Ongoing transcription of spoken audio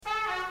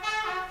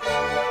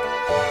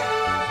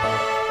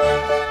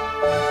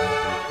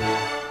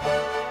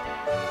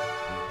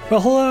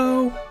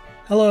Well,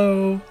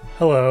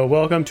 hello.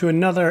 Welcome to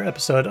another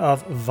episode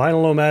of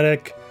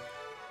Vinyl-O-Matic.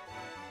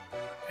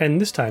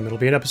 And this time it'll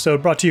be an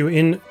episode brought to you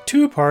in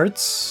two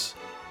parts.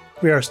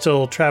 We are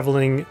still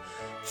traveling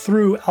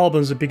through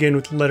albums that begin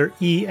with the letter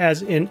E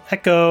as in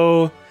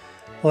Echo.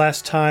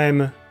 Last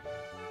time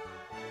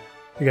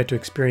we got to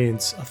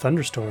experience a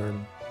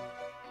thunderstorm.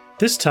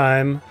 This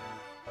time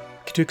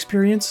we get to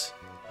experience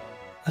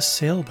a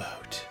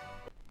sailboat.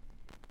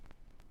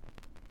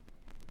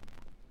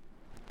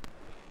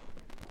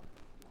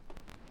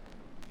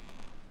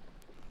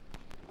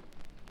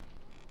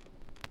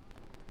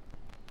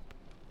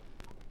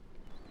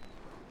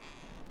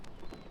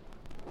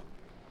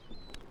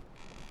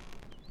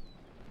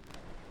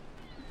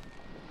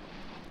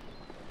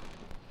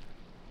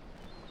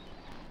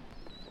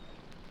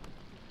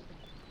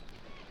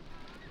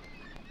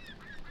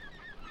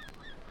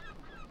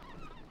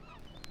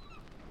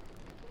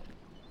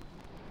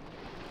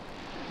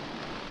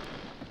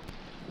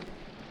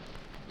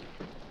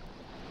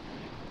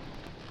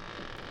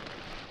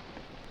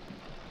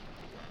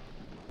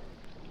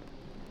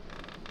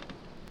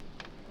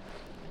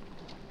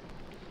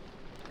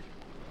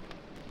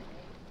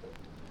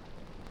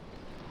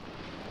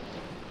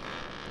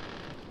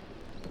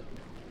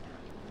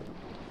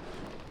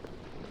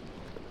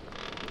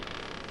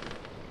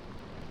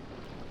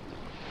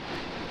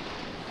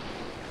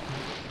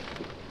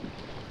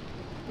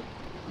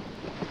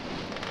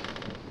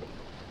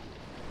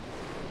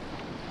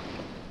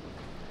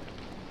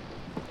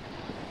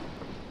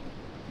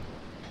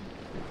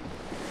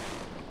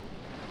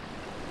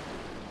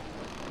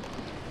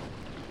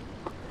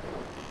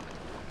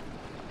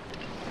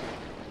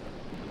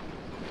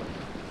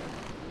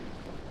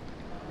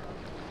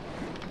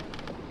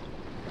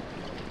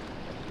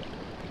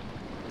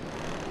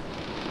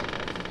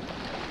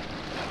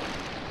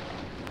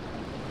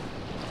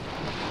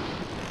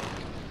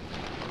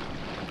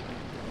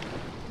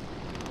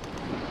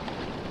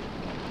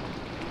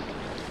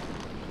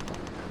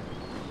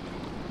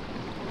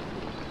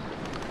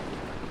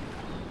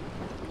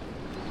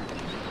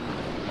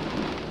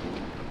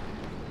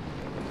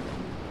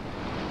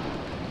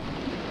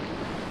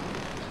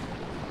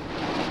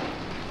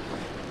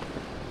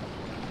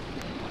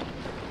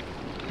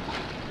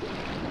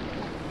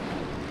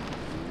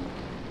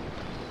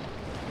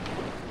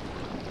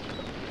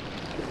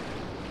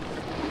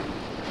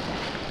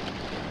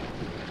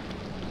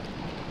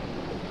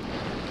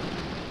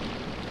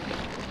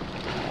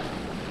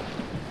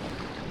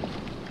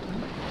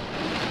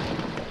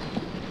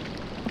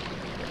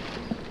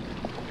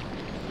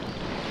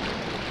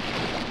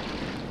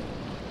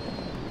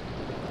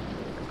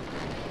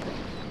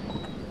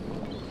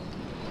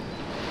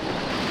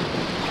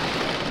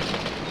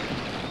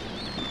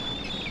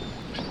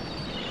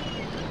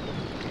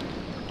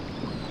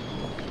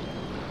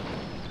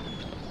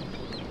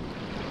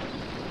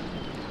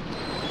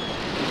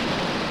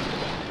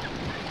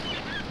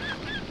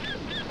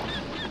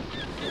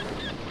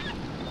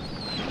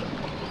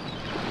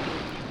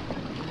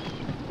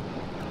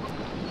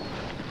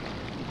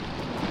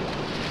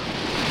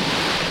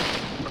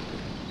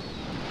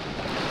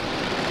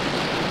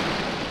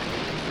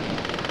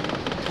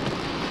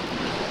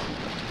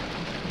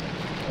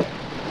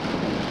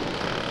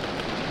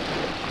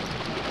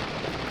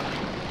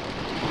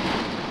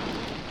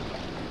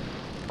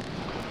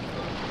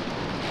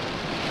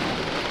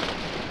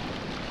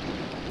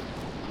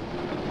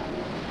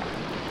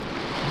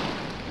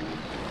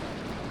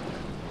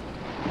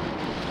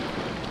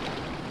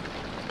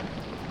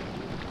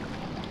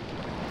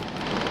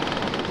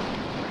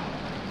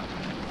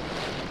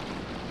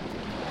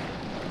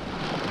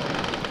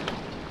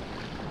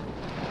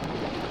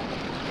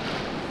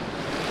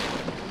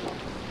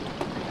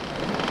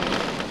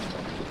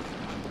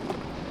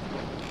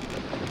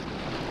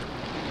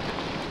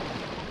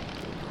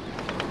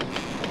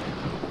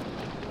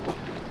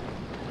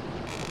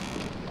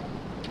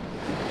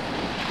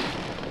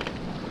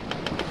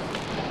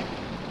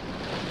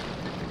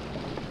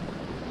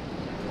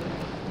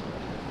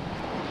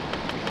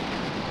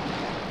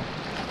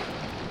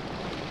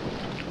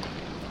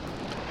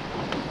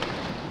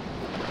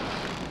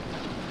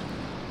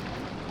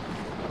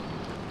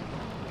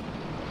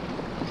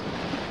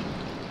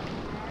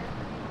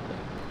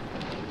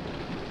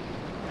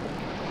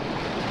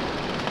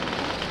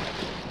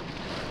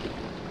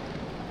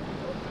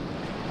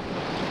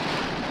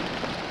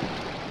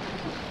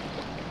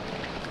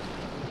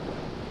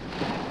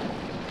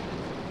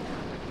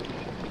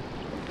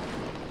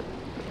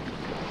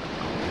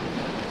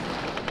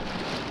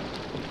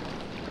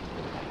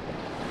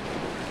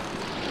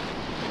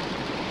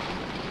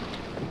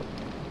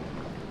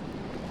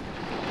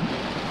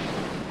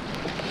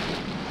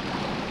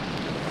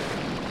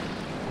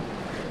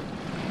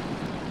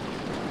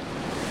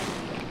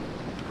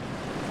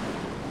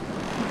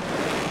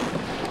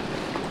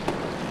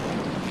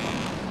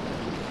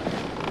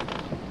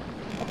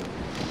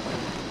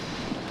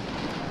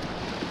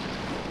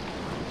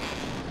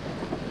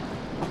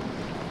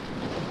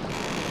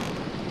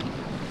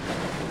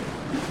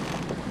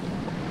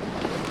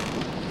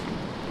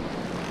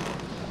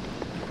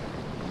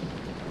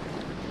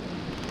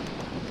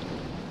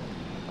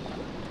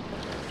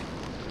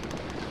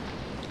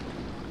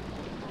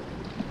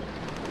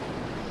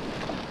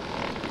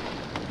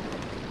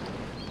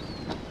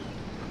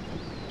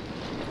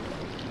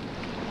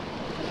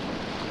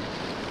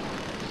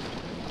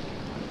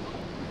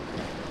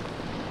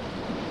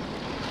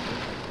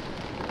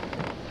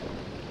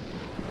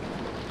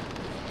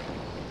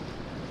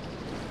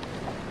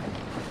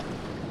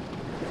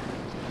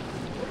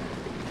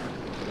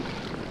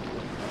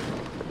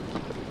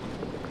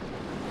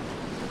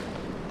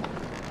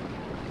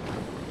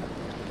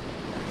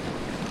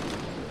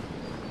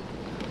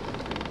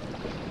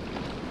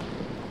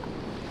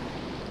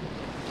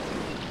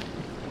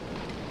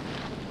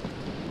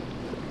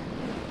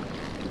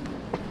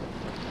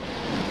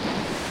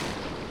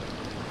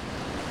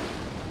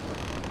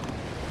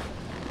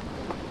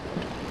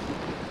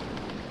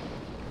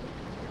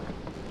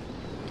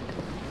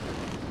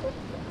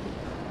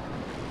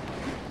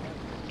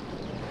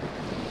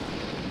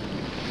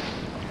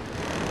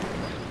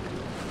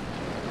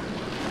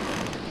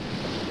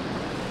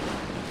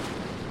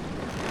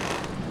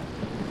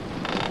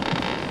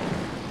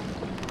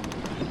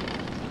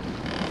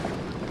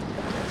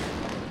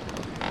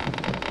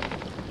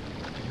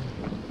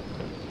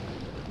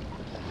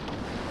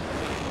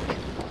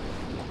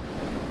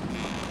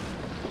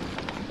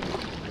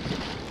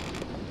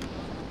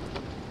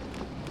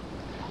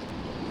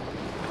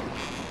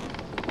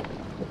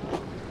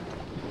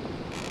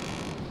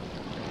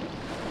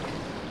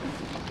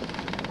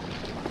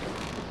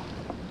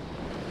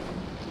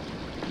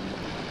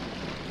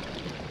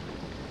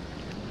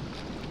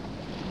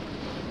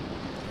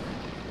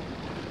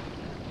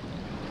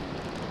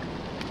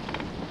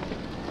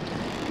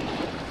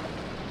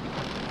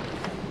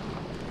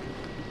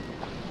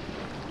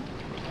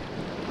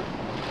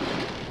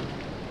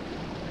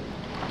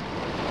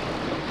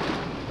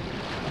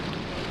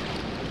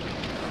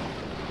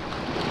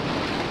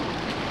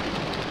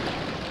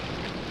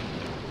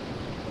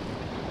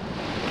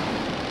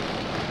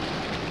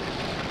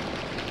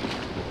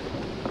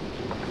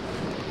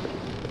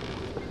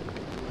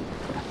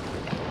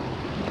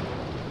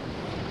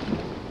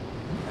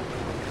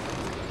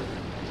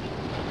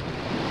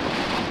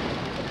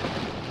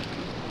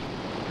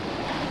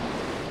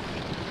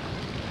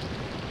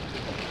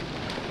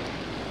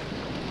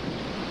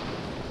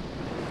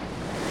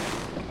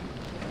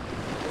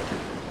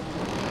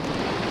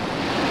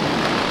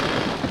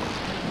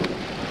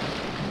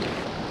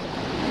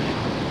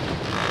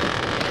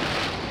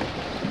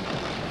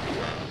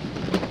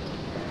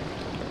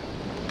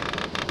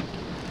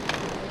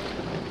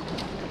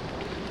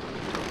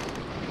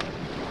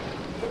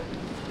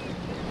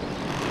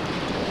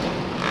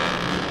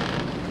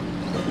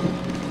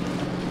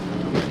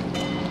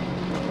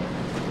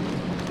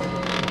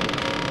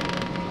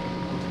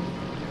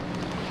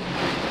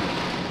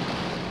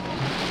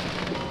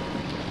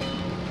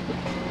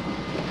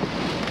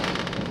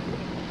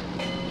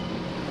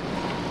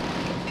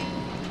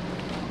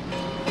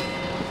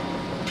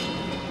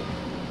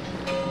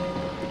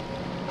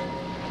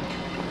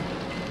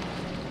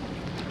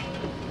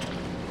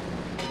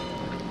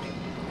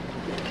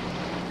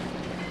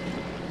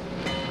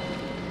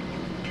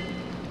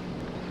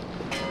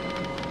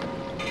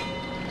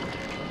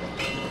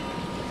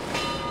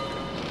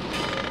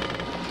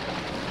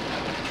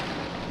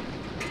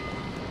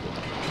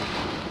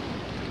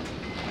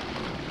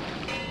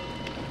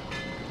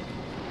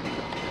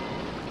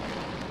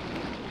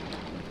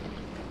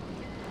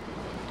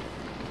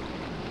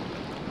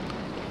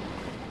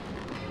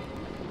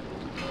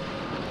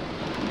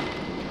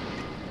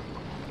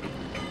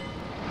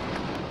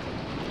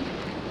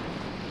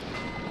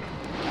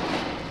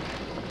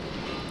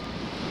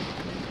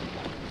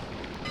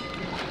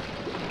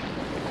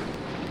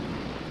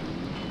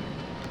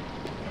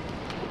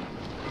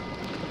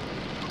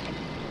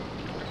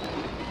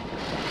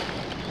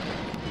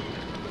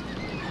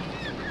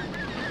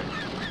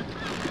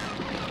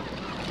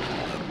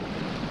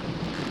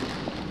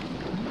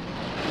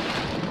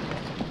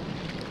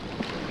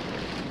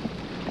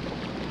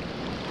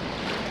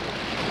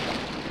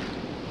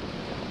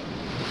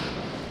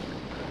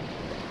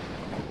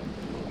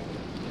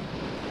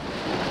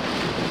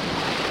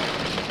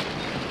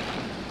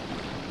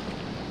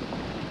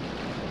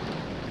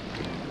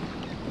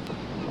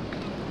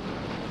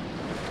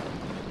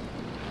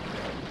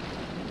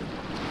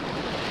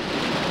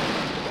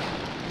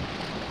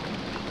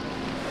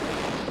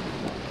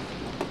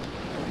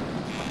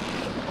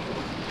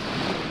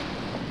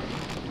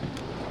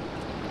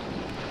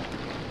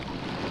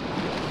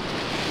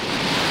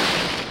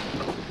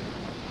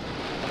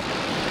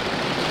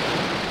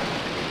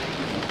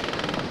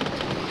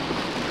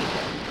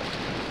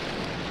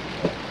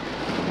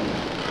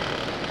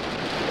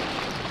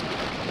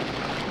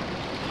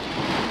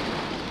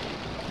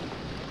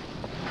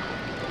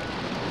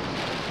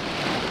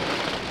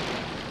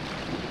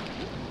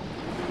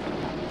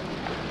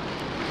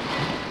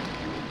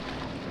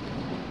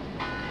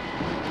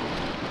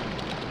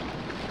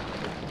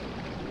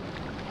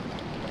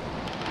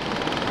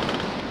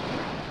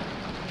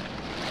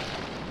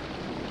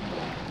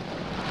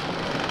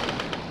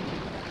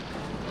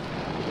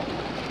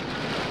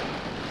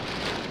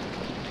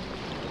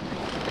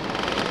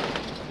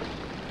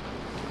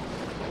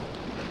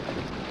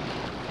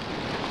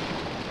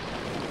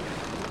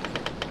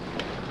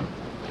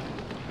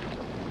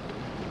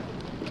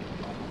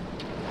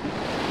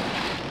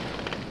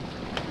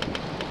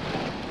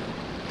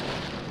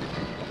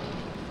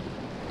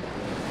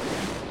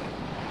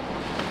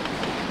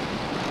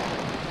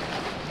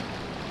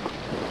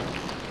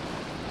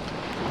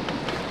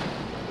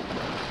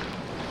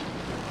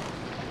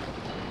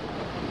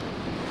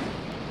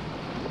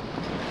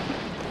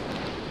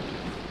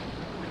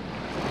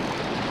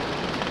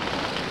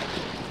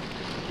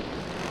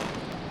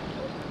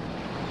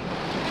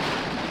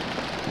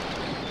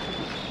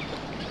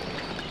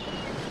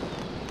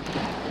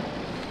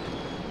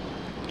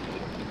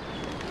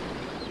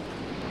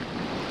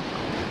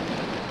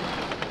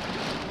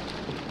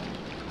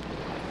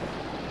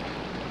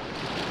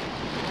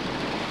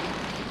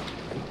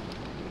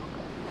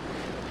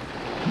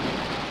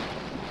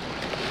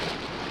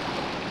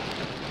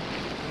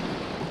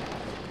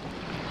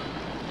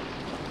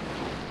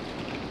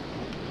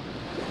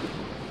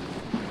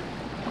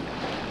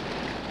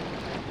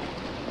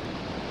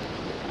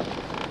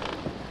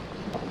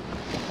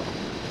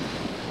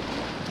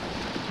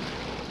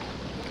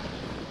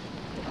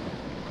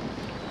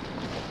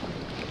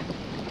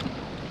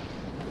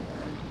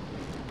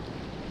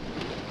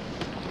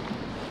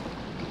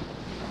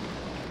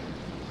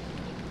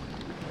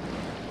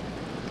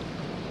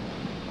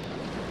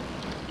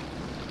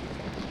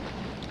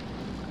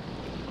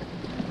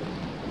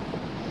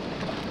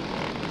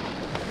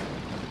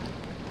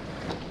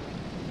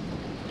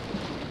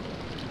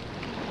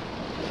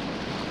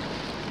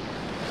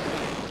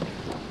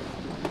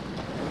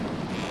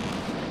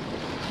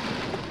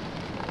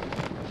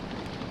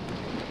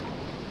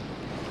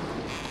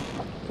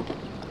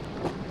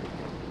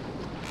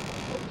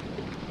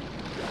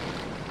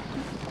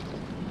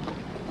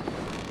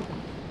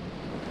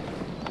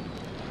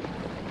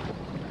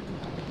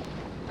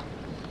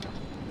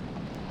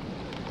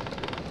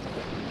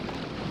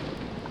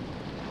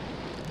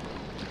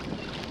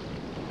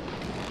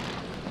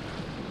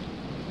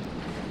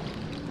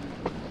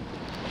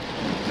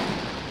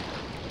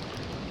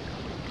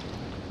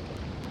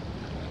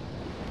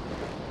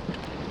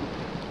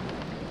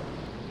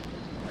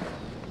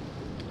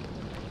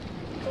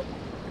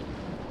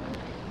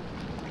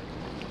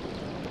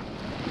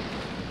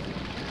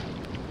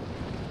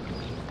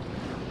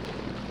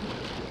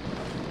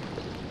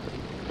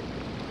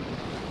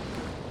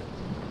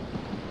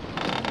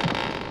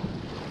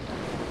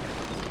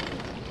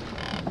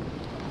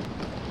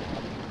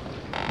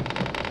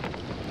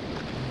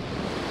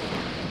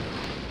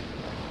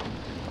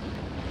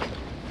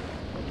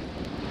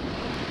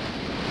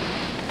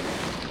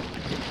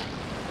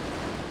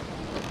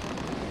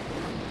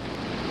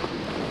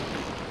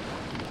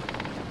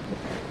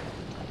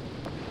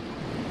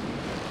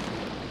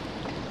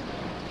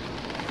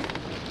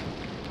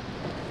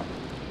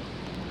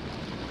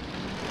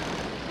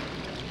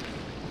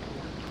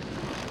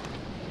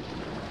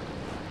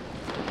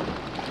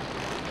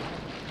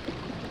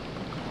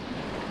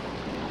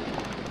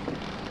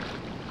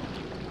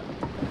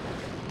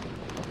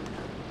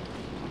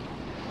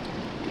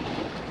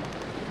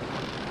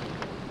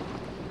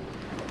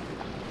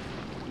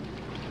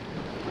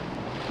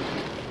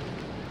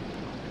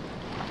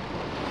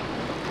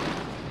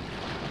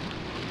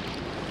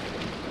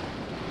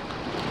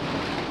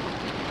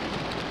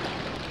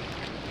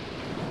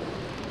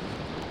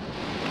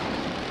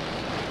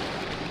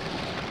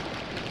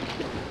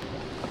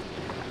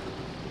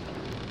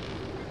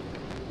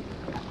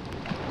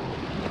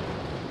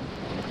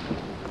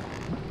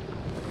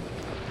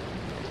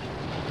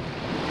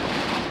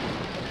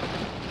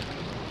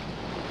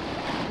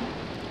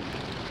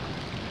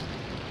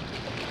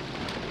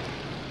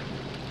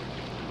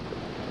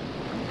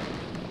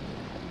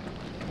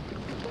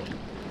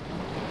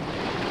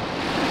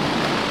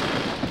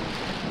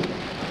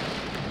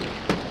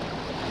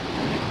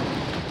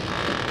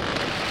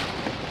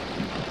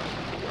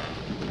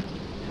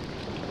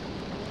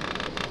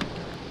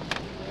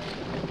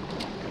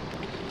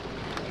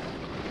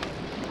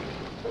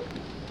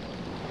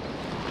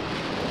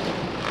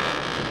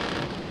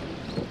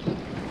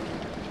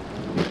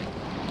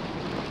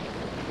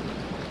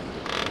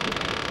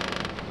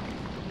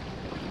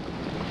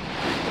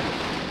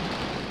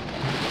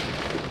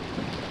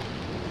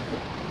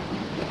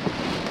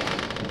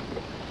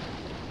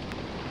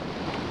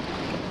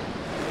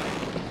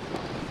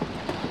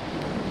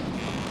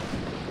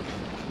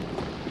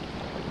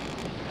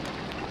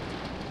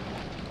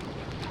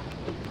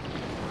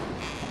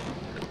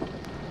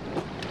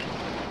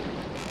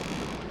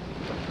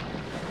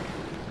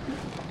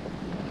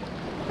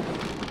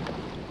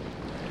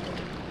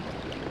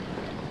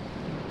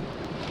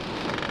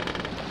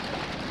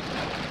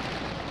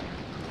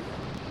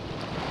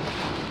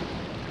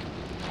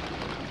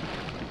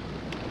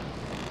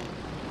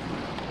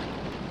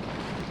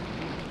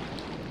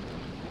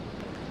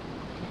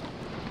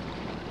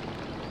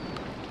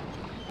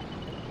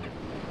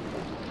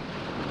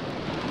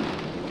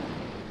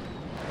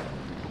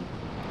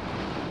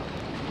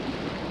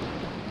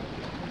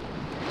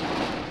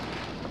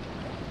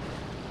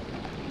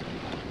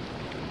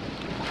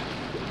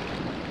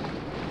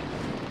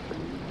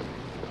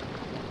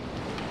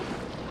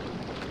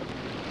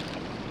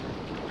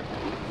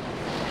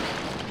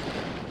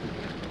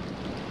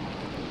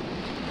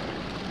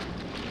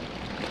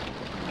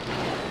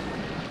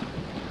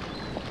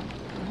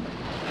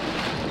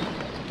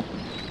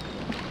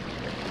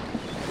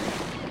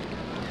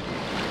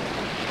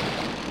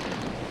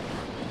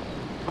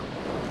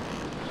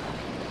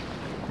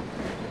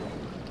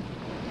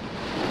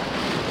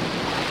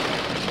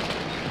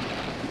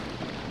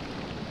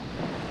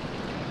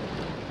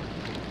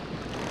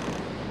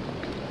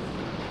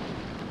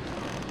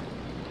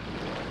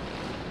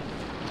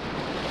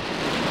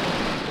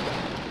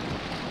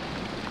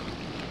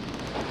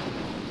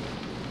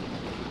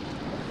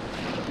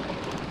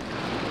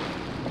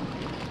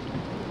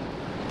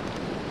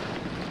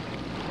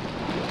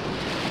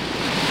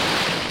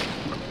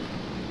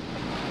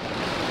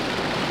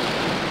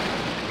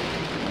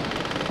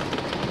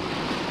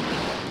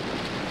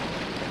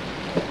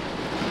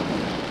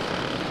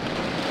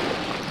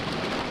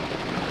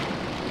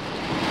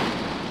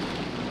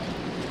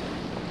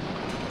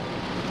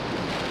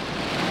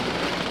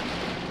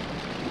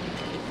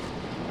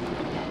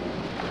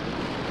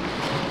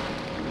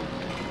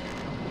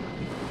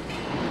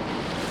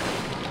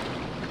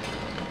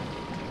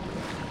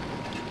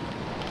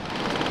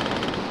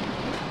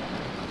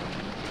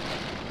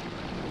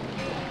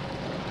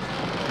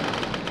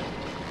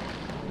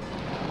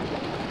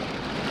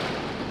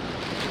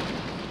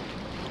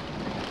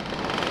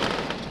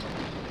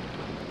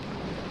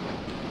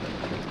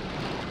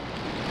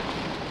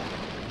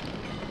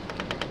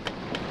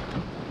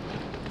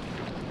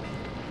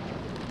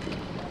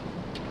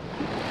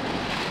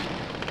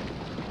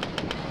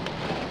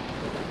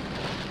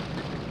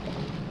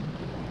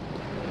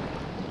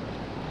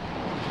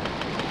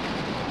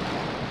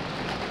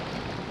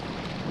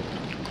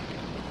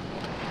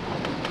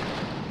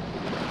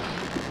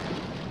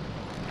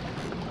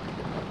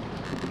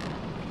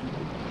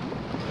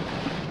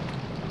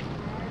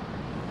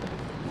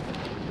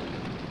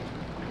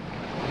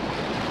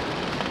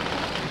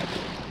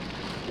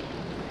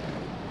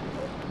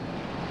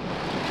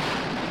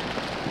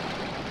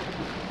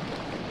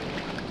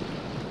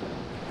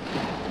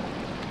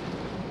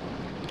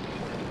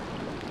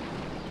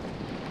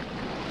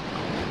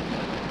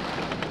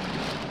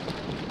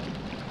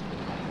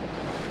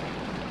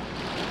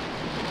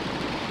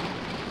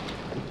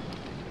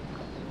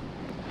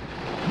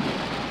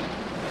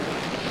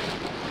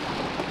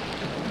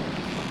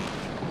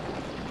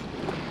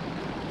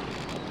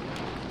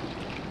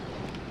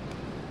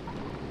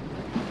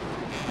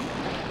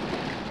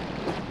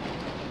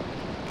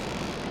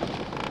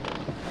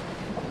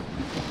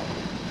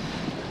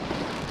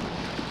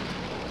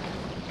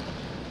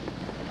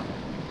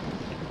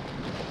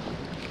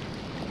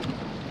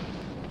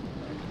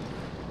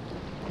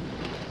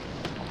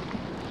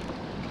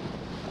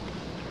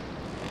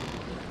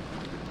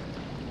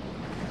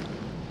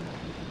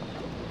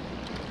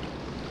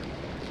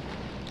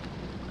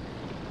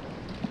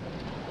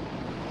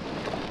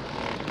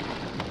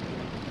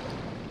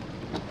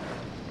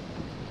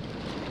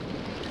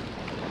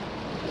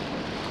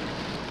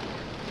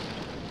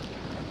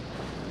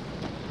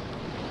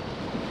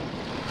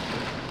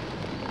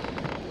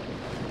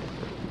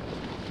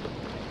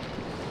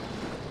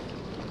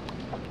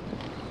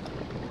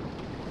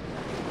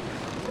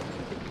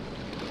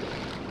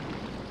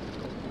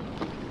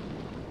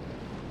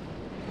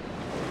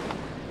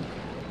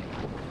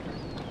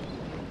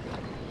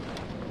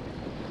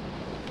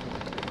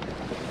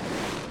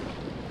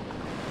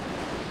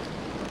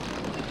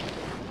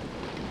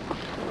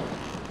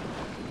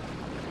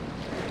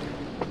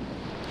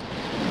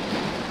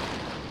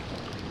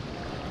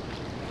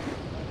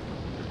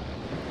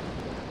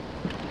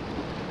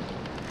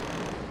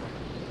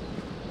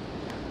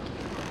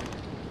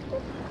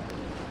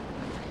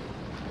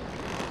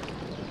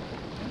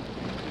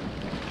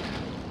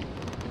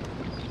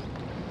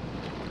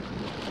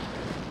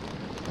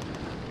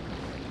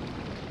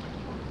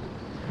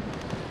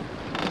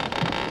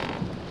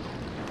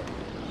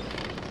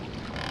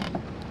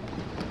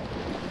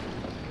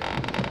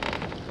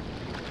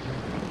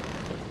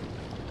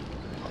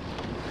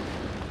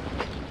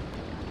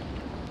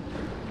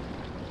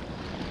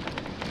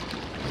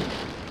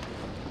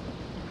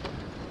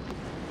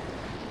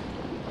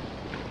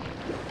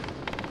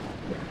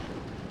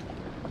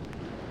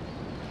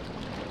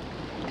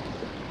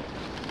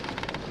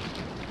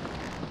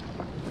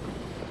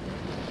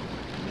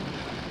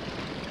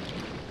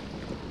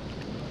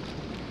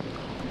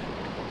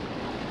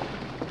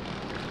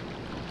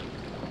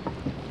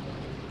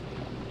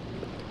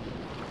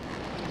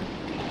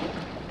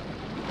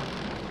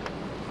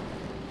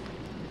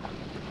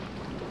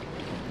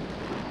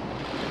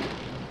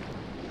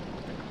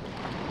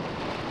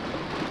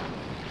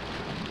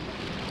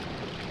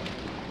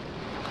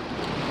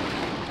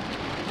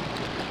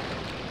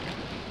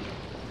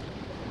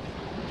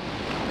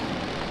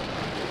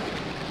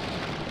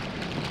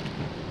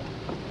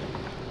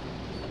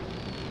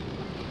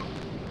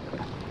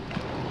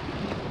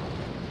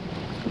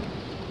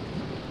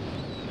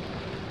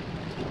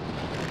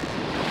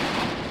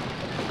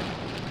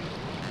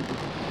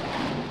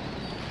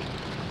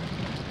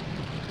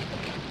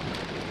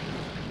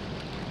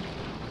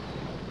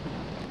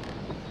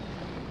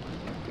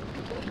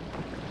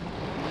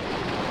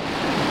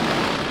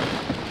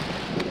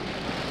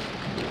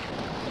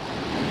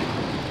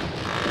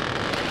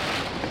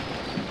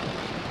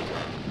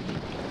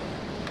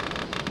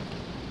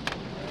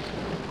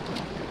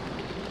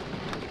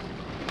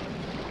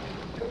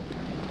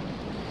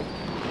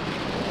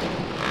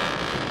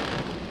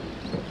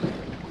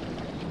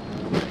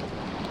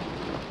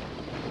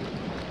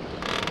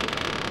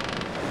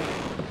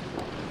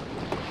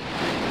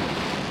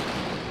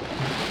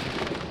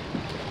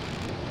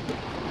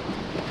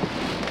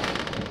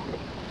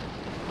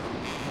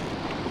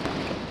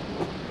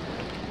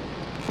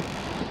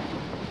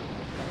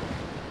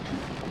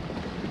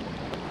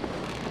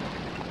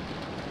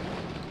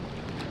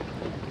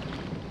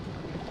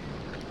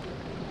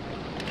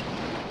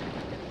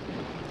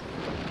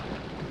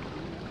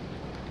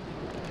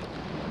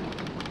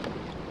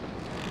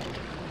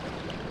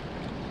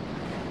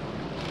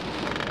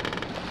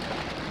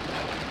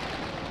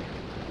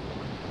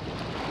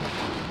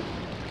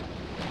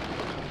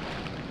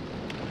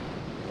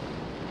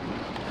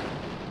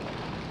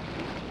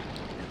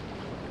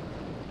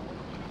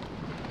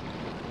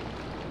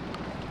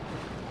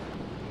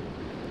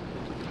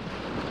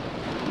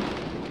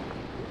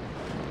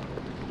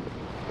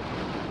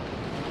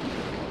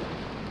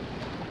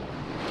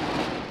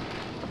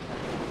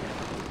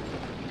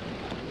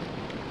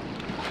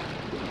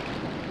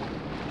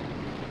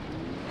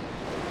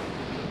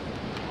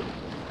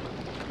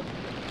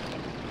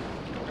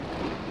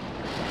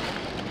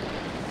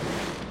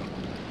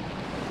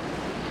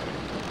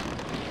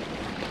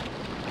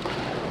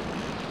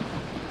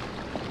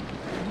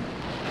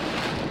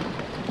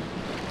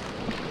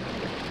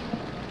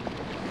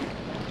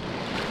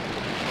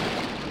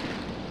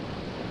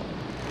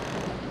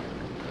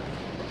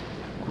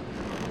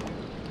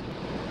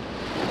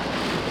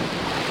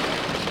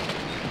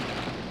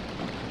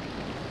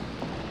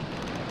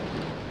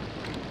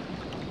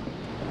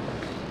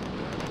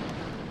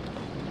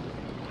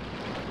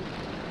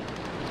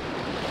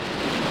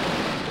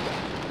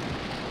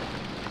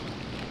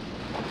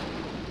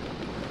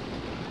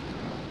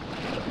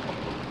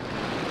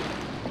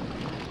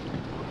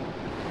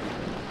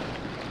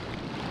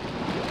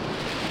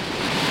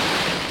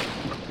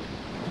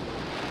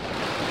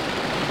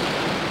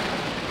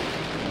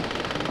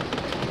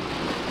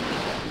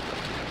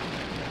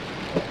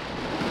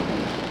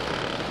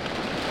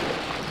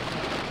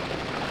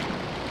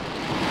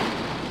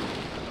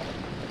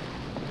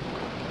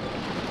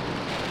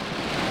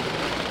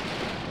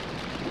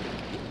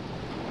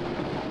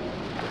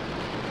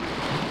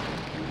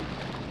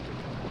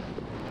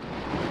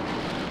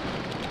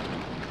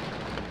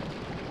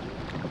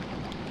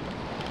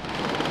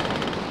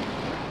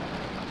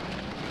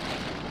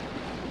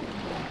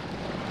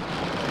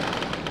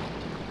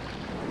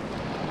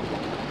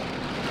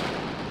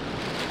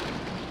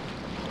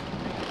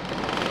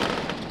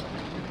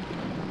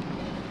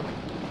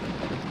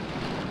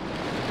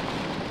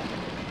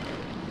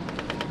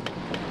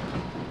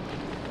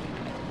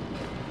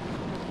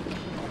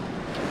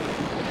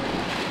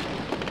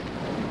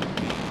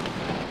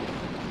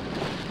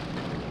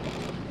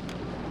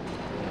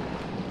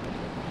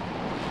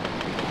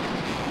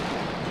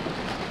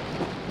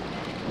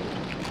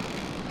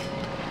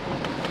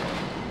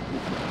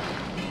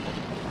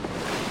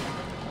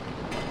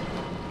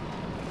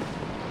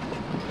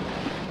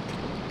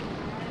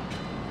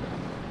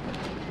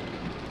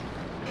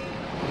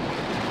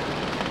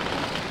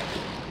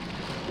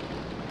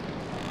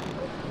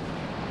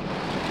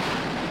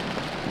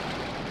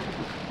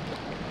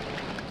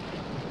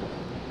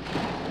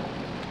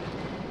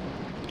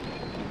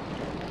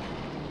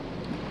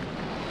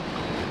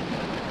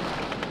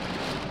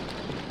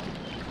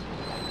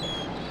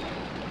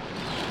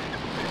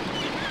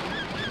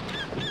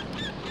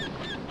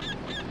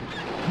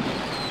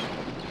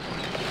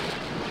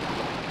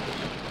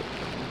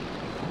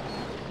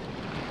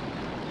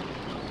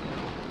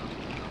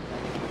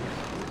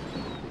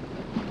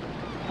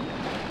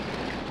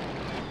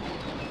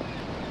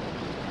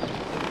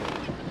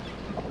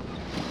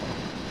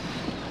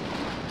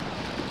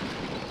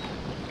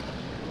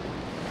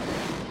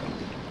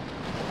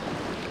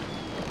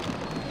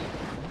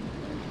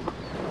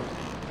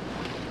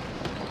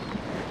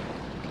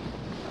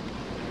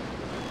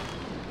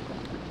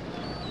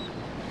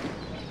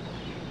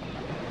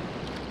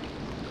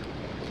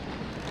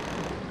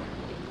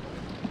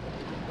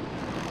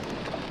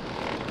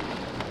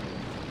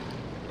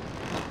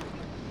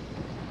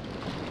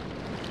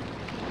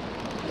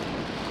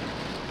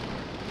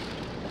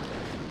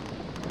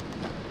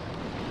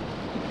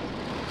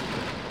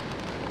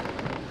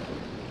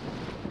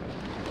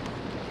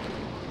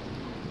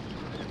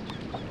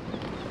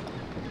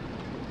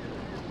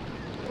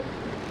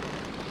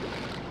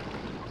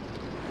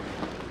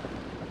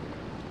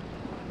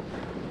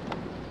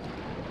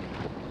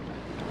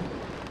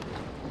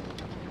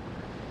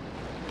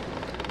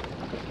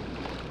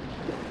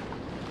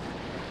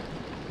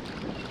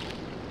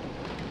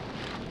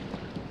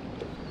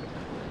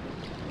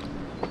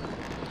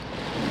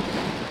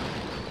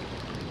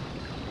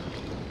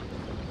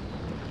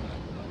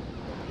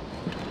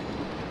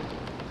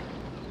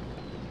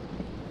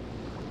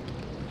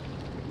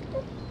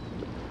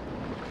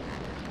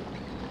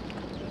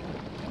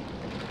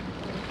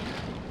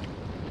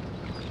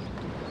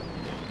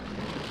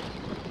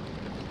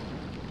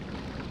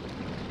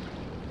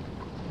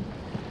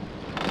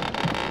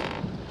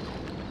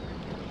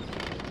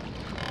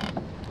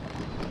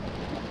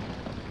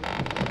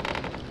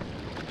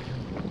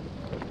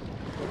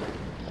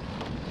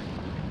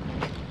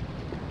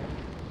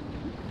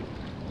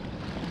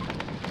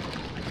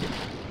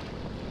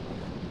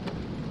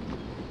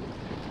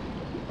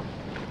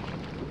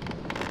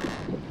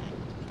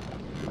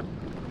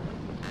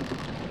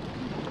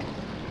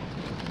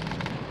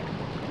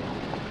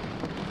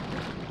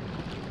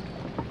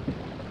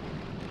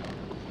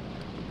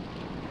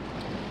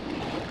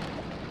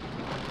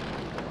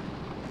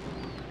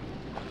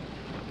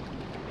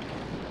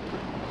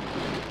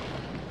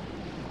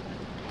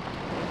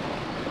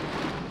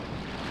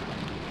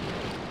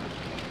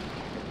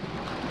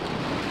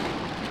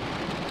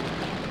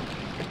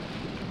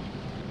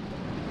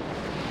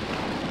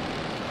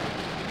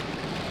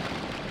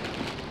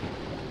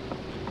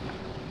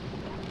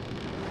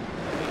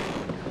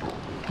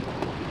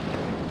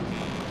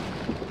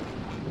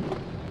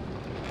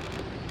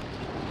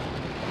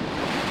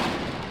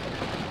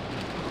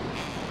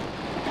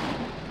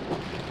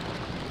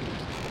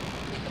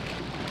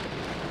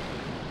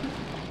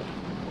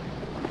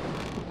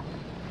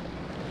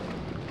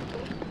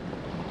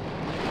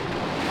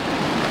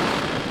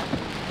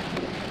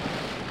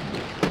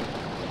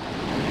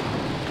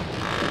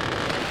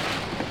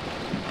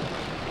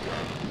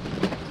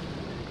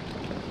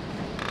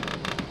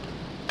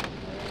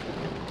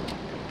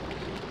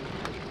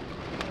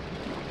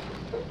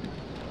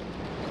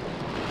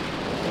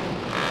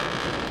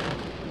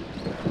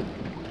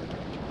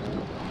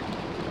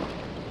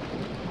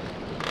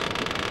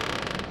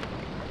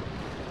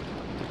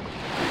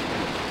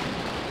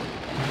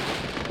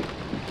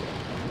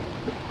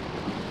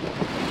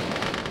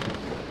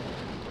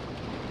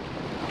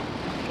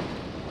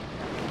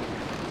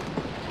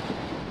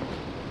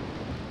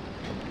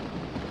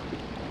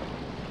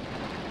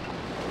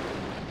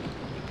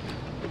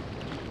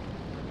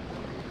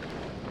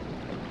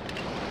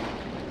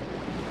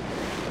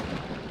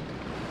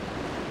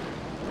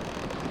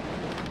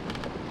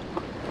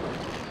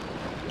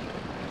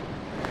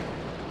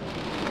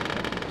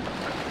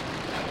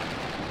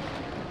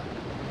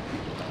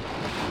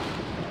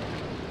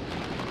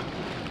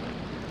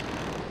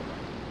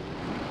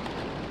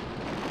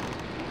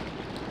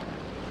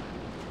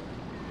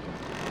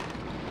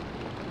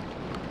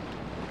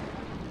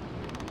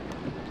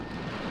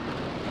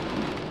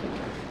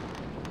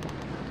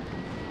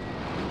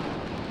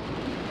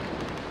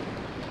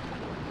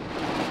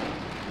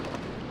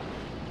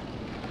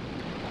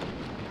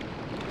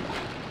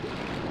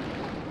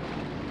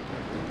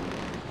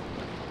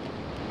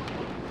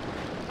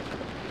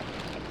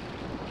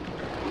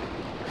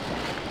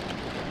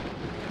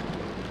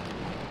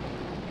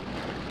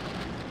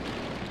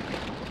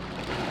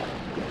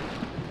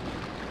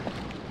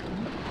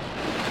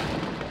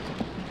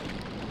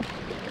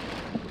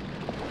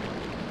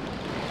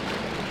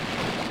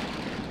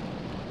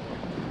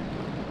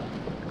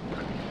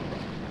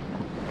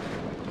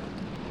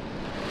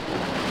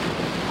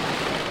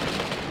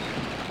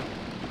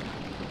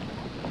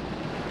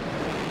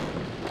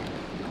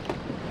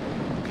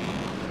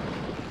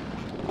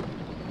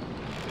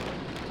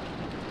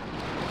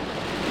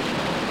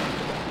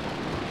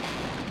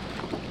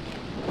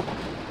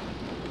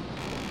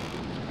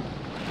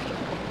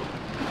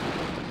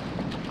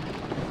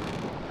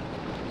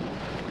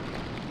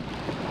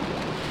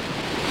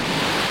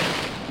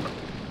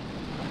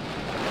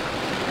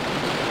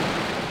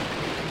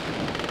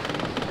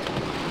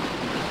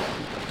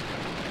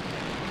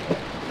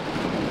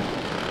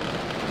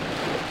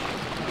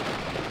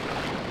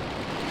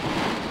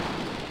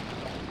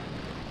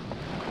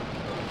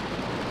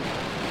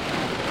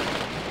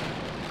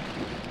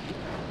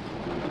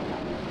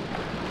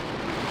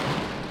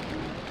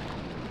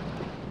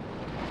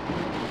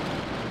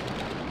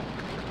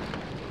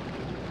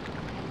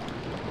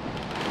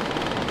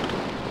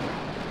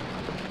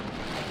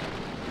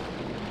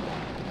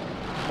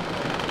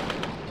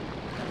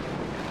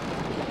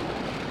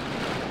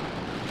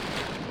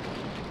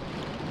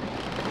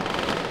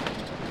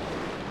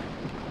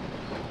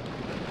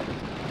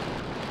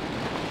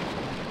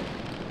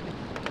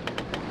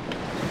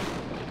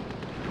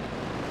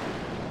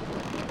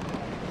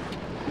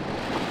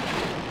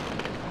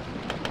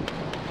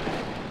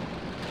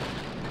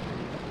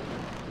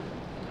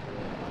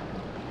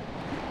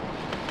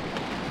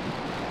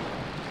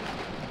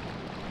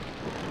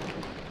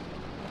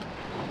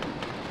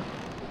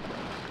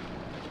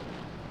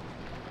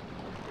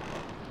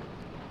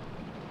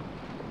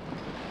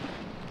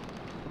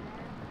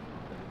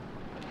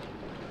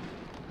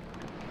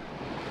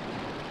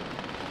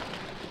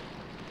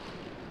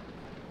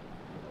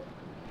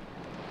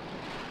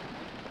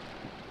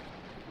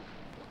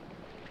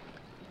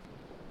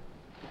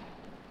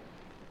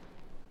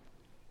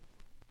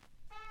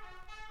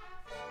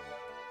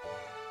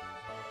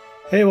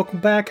 Hey, welcome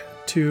back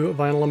to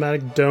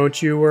Vinyl-O-Matic.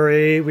 Don't you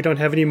worry, we don't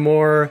have any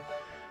more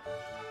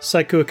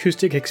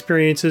psychoacoustic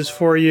experiences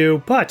for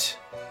you, but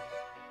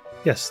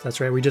yes, that's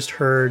right, we just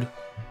heard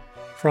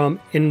from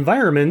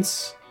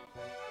Environments,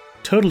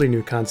 totally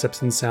new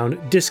concepts in sound,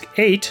 Disc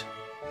 8,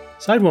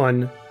 Side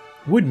 1,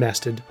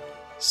 Wood-Masted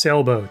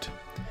Sailboat.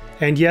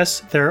 And yes,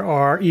 there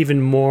are even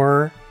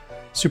more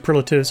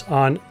superlatives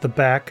on the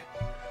back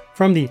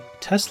from the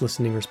test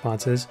listening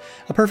responses.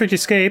 A Perfect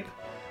Escape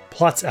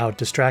plots out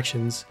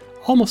distractions,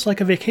 almost like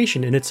a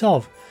vacation in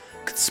itself.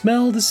 Could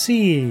smell the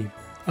sea.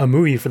 A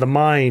movie for the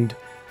mind.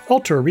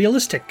 Ultra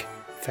realistic.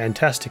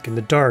 Fantastic in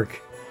the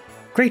dark.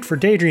 Great for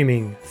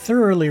daydreaming.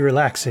 Thoroughly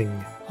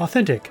relaxing.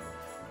 Authentic.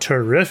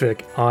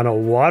 Terrific on a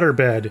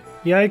waterbed.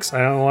 Yikes,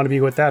 I don't want to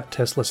be with that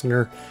test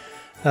listener.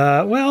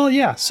 Well,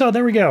 yeah, so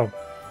there we go.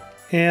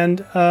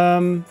 And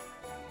Irv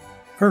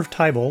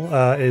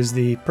Teibel is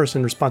the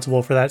person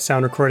responsible for that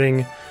sound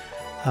recording.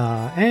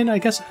 And I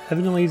guess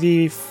evidently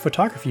the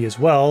photography as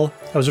well.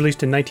 That was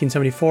released in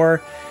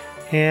 1974.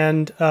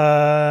 And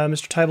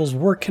Mr. Teibel's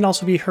work can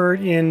also be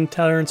heard in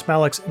Terrence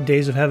Malick's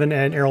Days of Heaven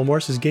and Errol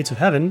Morris's Gates of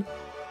Heaven.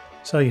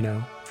 So, you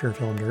know, if you're a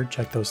film nerd,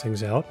 check those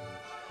things out.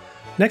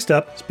 Next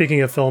up,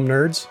 speaking of film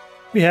nerds,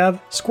 we have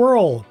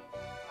Squirrel.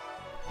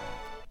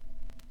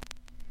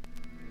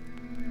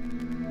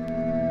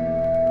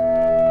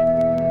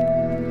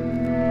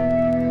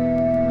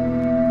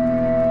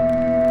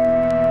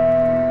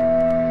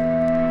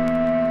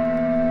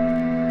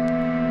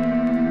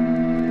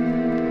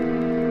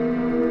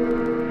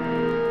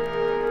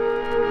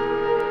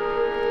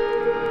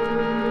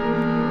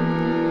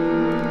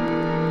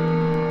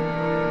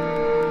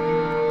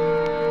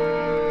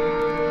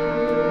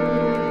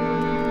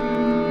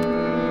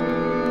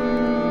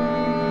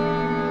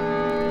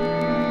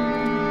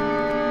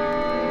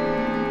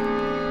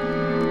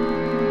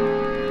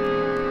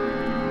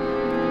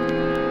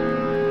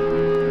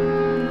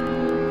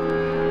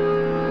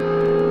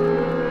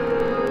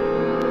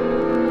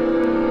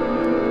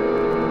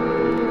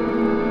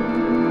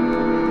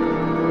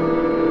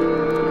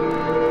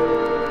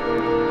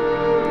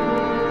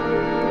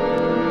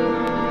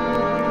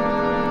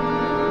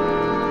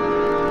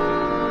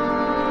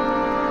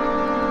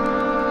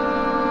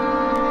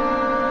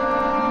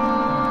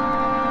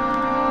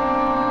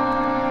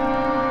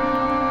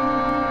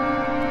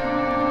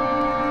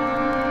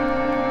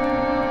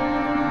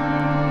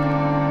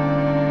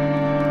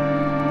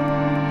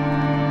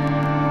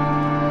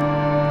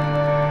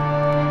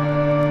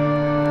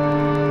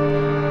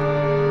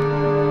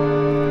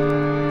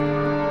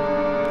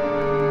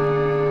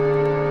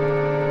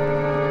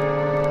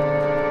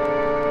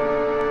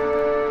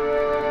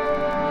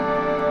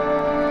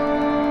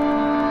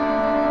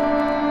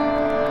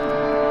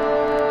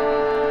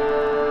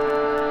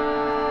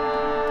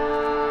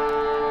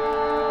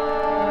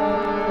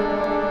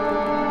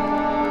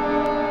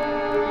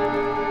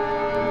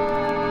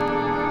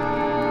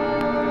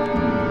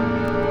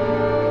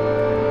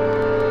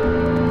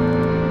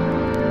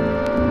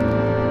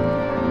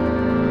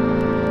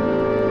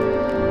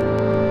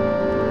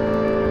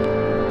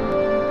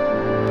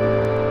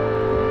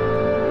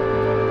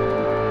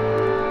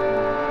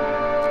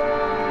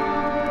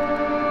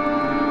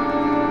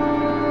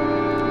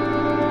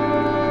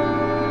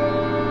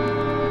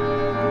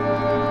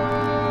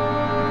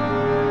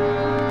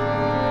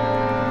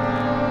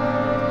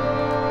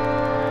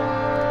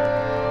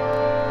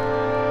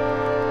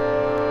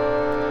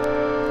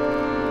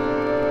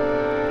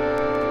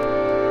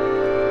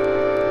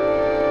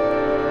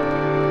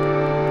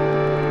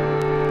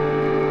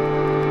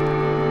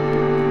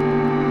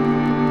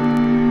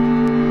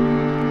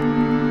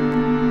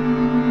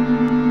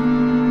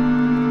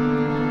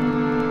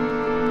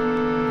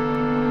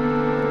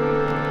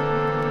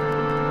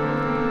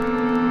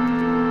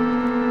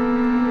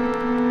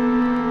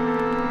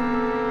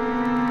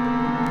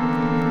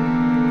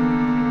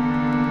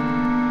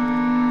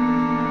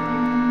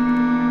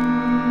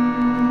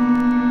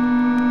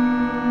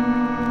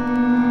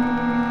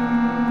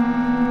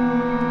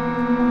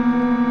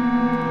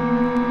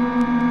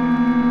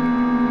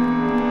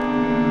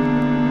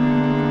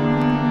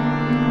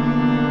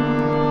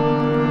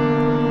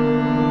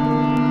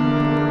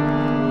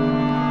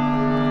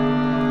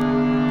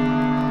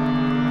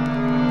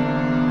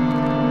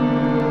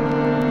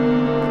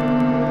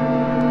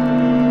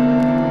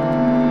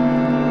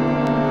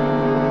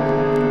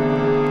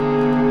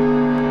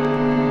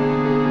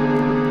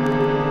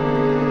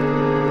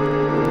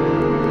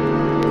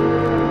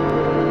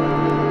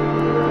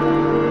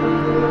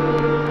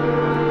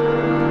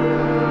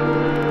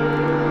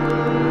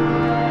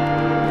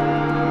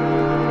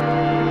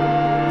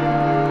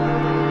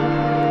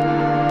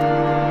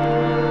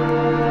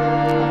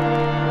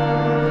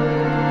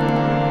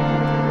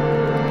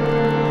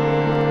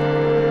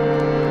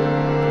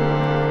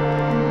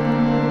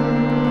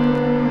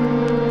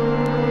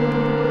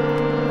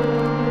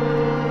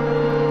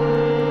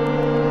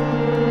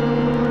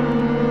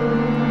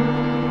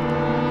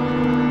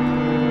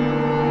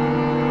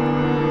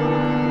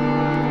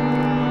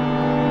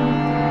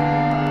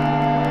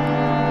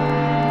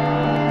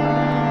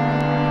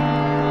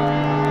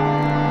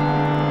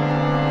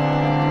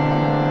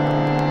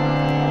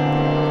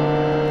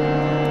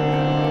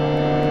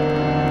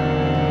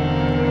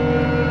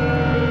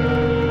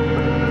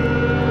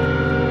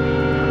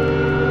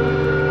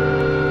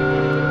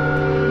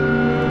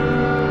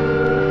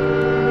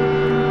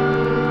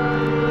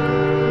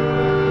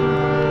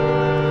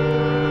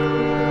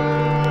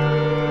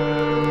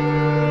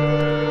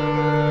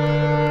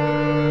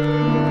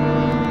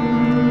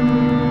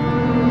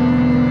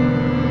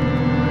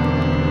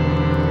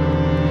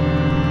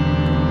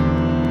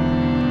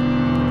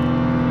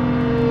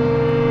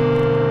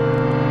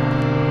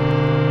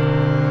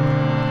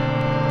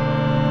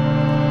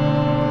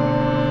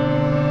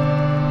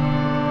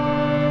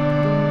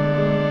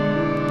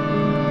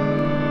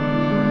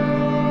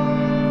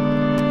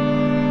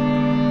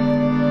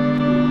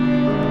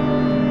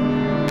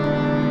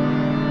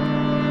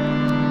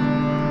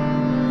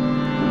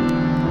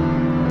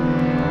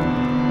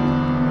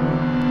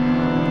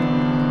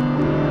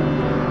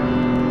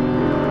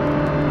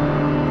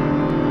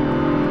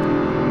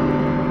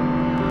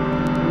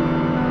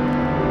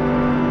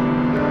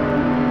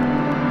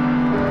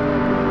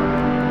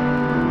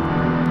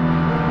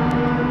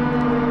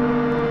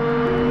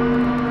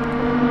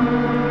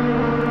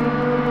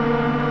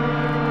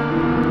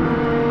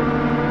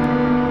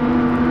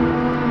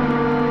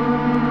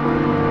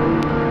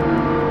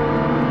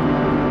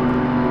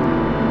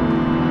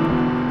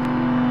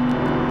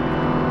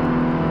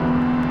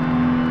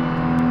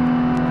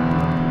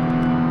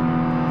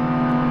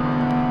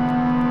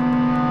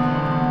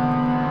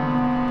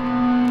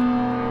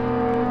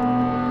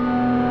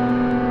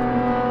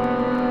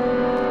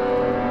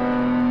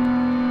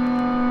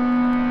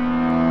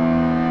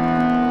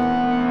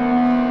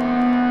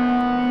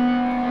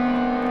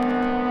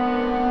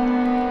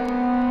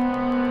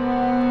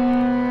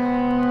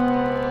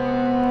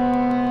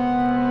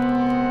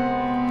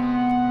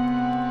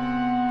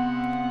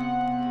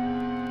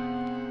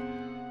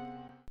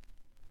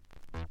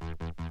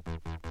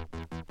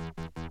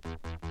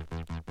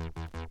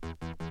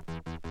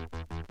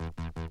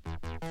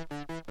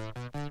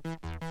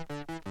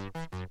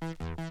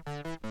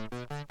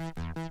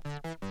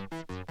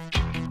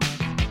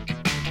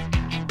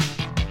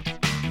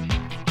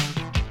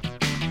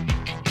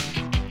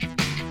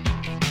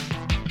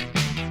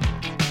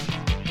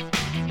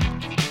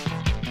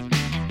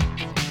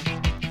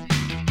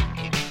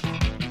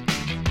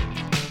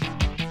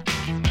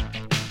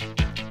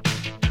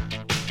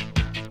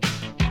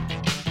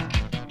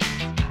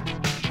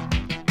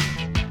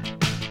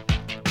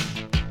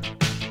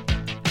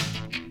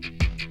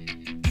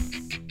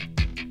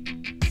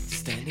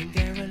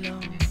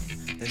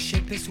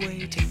 ship is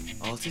waiting,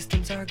 all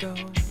systems are go.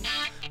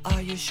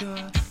 Are you sure?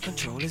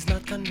 Control is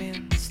not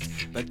convinced,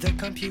 but the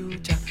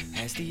computer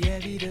has the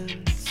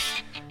evidence.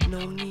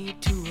 No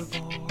need to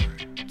abort.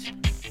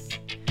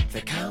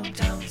 The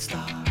countdown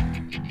starts.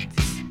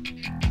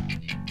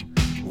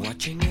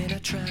 Watching in a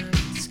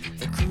trance,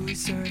 the crew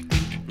is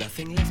certain,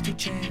 nothing left to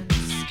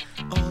chance.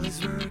 All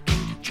is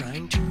working,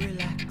 trying to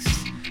relax.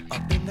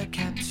 Up in the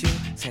capsule,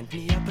 sent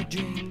me up a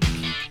drink.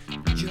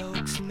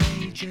 Jokes,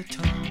 Major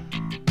Tom.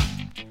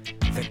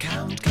 The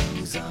count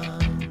goes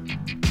on.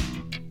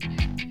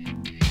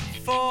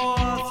 4,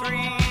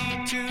 3,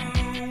 2,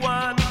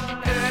 1.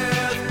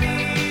 Earth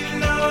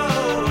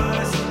below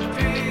us,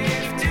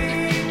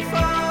 drifting,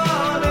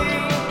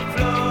 falling,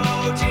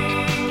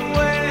 floating,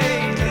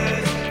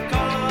 weightless,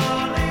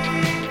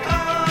 calling,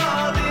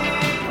 calling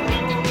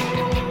home.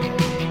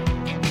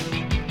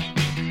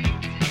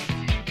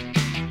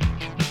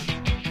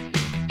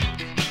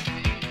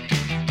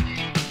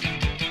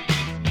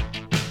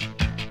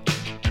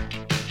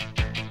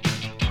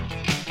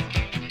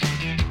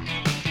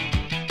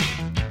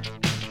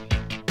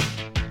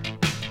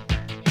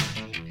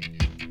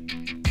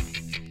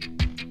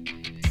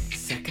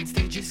 Second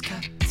stage is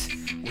cut.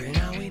 We're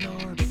now in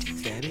orbit.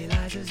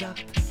 Stabilizers up.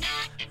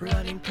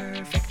 Running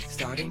perfect.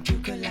 Starting to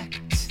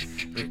collect.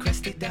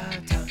 Requested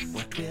data.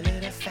 What will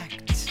it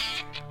affect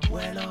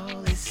when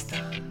all is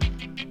done?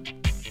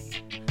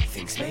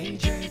 Thinks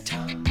Major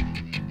Tom.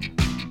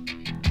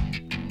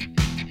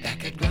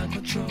 Back at ground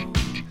control.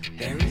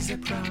 There is a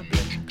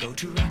problem. Go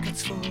to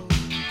rockets full.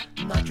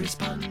 Not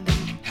responding.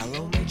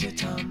 Hello, Major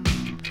Tom.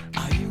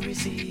 Are you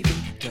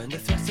receiving? Turn the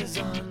thrusters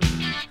on.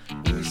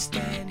 We're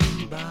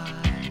standing by.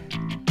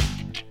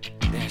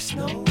 There's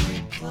no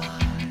reply.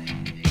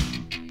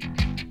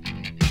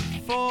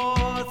 4,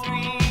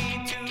 3,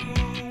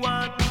 2,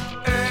 1.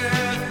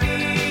 Earth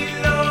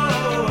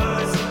below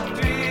us,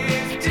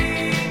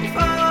 drifting,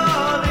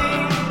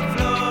 falling,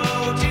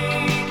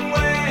 floating,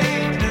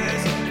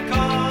 weightless,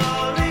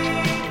 calling,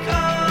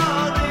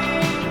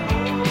 calling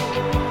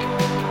home.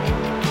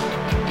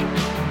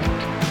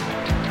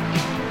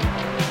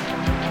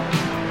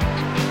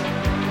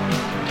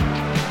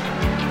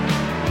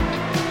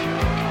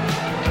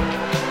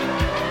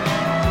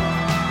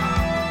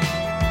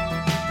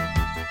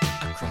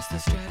 Across the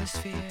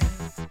stratosphere,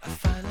 a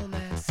final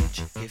message.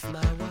 Give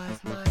my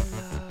wife my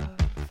love,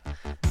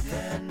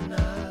 then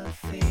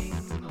nothing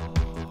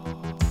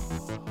more.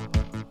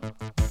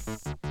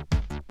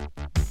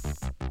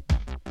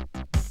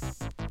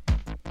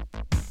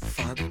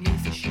 Far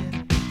beneath the ship,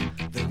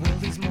 the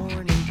world is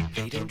mourning.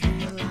 They don't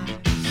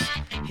realize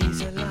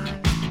he's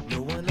alive.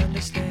 No one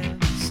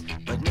understands,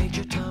 but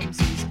Major Tom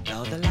sees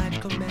now the light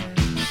commands.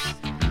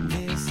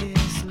 This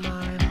is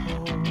my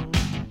home.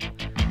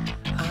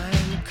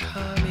 I'm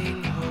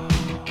coming home.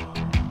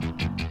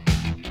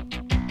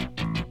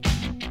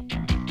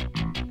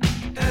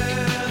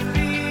 Earth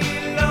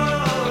below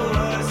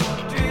us,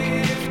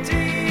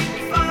 drifting,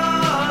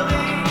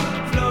 falling,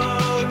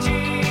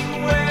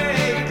 floating,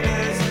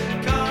 weightless,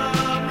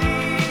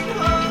 coming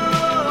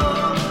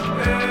home.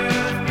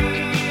 Earth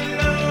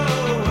below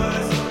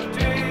us,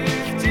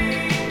 drifting,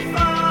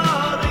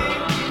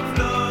 falling,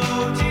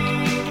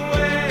 floating,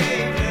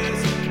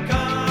 weightless,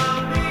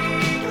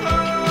 coming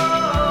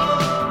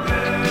home.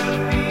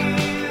 Earth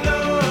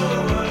below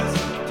us,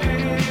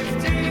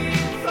 drifting,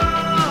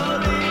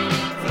 falling,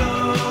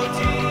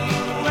 floating,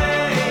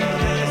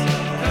 weightless,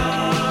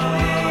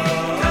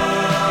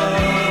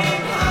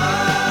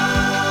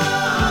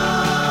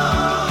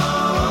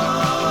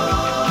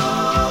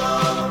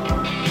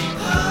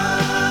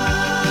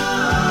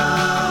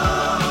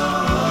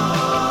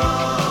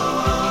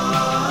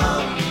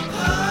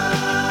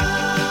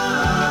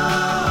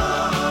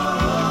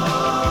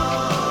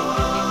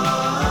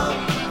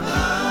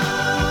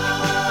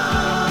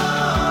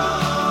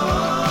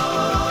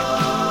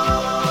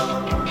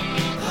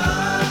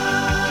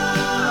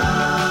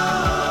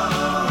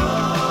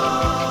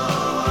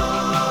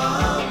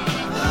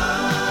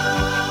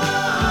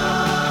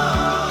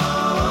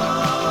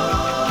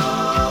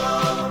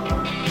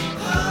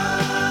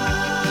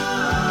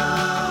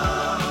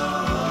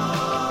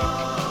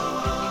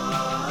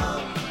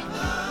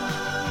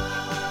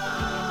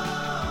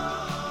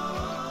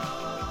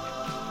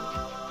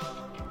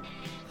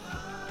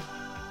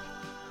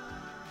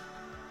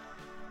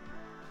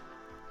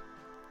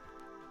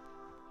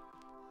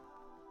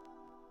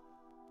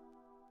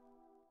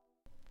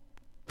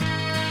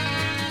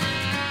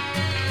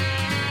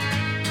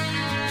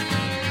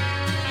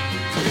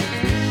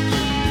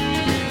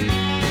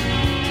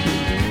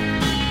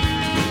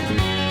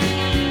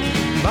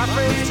 My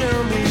friends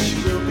tell me she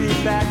will be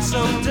back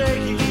someday.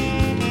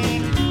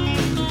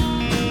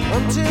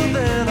 Until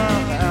then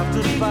I'll have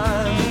to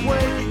find a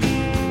way.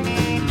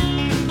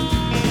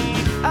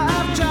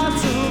 I've tried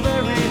so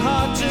very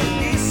hard to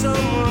be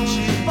someone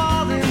she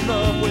fall in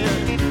love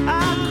with.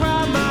 I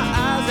cry my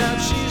eyes out,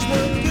 she's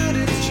no good,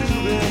 it's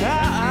true, and I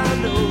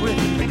know it.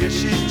 I guess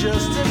she's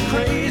just a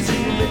crazy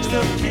mixed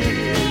up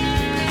kid.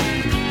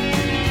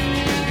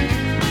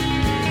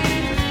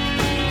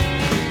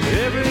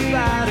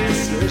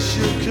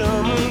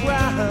 come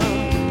around.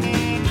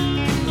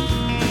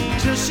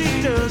 Till she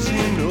does,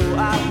 you know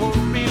I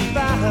won't be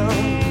found.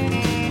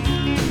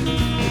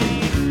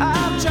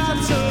 I've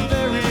tried so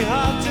very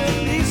hard to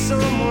be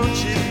someone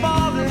she'd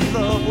fall in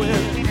love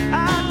with.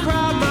 I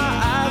cry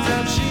my eyes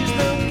out, she's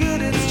no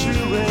good, it's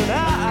true, and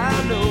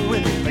I know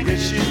it. I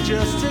guess she's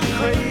just a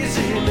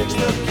crazy mixed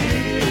up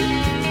kid.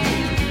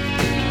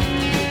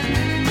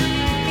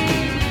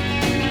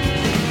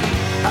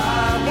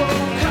 I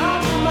won't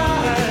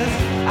compromise,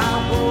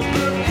 I won't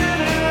look in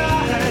her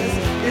eyes.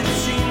 It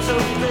seems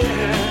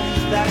unfair,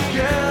 that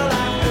girl I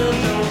know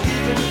don't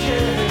even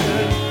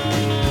care.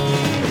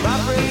 My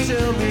friends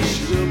tell me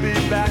she'll be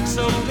back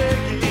someday.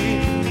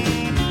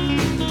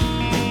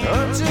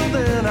 Until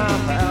then I'll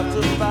have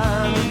to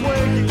find a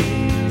way.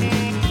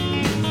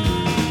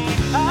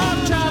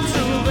 I've tried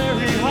so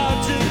very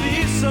hard to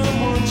be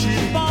someone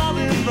she'd fall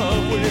in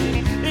love with.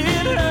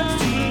 It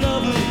hurts to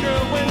love a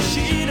girl when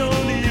she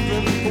don't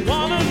even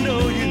wanna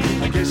know you.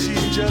 I guess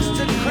she's just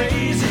a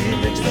crazy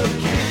mixed up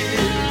kid.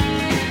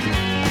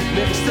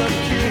 Mixed up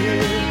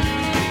kid.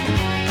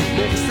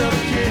 Mixed up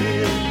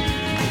kid.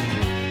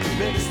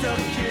 Mixed up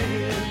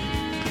kid.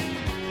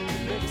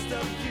 Mixed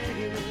up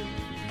kid.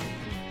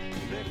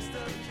 Mixed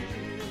up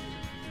kid.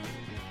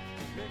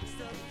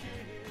 Mixed up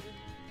kid.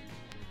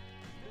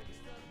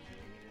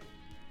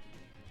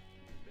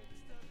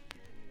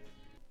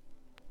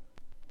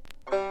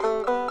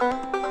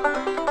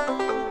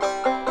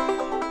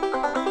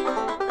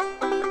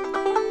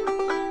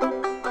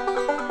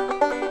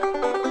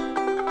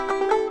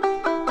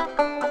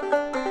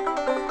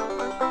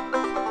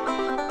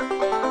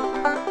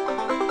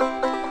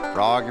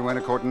 Froggy went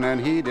a-courtin' and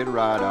he did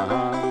ride,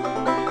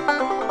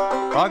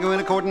 Froggy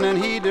went a-courtin' and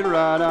he did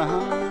ride,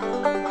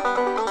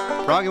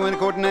 Froggy went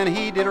a-courtin' and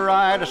he did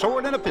ride, a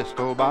sword and a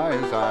pistol by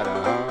his side,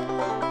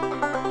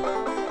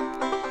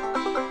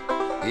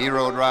 He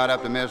rode right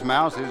up to Miss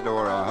Mouse's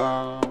door,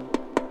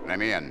 Let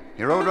me in.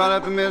 He rode right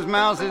up to Miss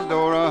Mouse's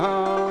door,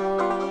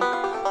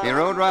 He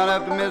rode right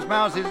up to Miss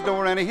Mouse's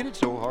door, and he hit it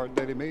so hard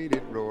that he made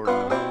it roar,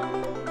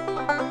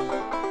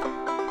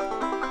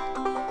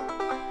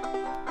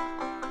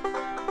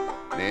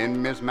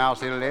 Then Miss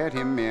Mousy let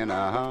him in,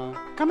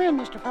 Come in,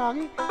 Mr.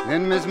 Froggy.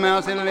 Then Miss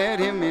Mousy let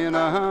him in,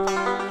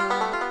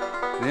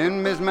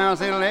 Then Miss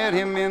Mousy let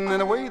him in,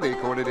 and the way they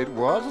courted it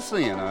was a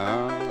sin,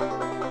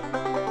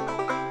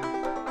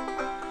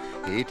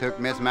 He took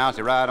Miss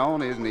Mousy right on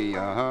his knee,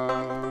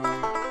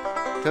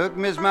 Took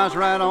Miss Mouse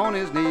right on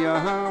his knee,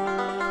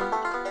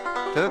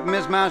 Took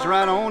Miss Mouse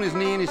right on his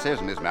knee, and he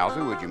says, Miss Mousy,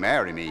 would you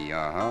marry me,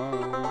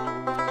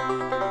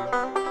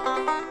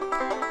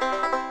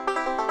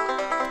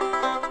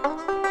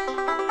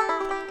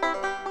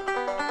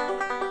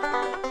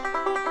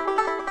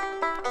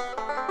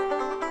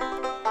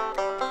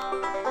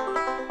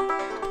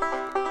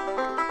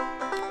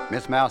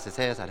 Miss Mousy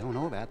says, I don't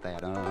know about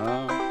that,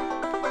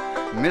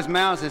 Miss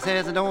Mousy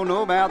says, I don't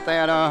know about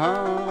that,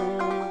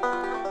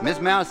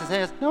 Miss Mousy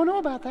says, don't know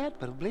about that,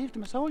 but I believe to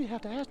my soul you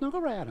have to ask Uncle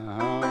Rat,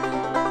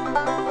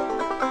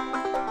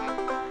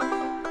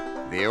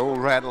 The old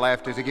rat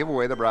laughed as he gave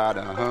away the bride,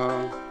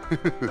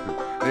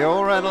 The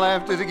old rat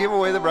laughed as he gave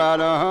away the bride,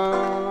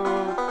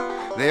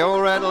 The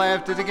old rat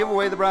laughed as he gave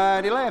away the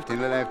bride. He laughed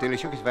till he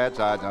shook his fat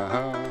sides,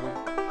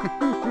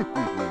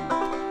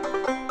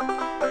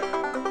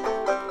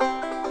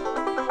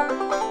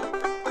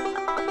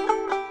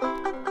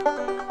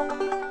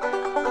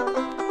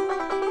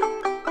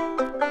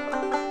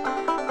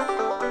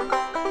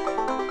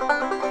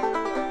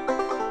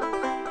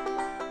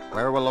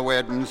 Where will the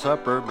wedding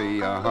supper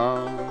be,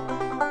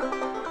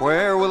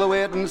 Where will the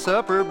wedding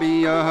supper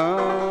be, Where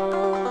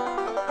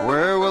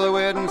will the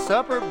wedding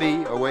supper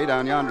be? Away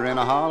down yonder in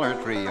a holler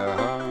tree,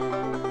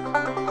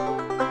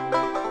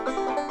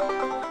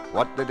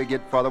 What did he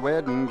get for the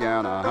wedding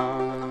gown,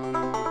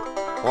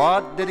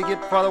 What did he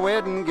get for the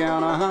wedding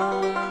gown,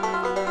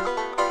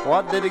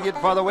 What did he get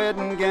for the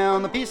wedding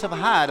gown? The piece of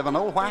hide of an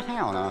old white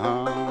hound,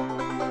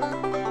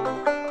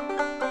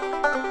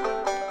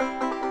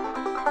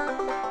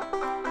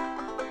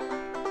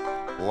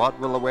 What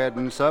will the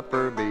wedding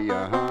supper be,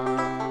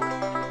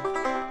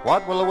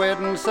 What will the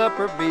wedding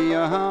supper be,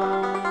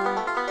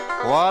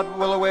 What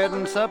will the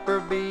wedding supper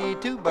be?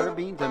 2 butter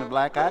beans and a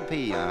black-eyed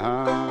pea,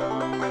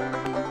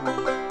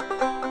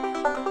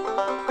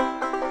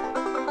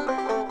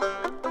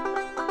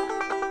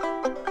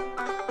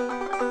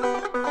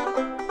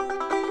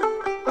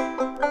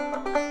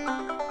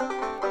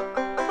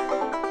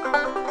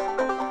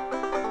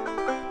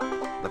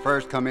 The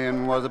first come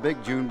in was a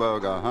big June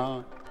bug,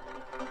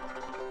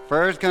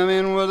 First come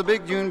in was a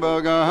big June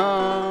bug,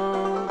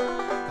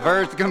 The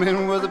first to come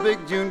in was a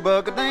big June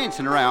bug,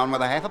 dancing around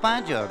with a half a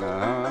pint jug,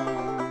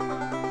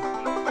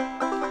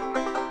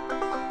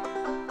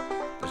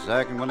 The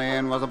second one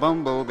in was a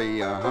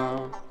bumblebee,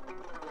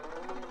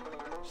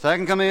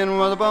 Second come in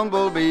was a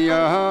bumblebee,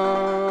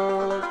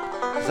 The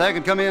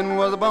second come in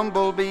was a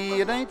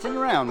bumblebee, dancing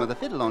around with a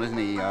fiddle on his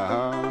knee,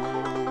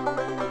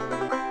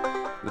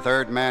 The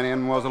third man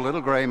in was a little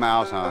gray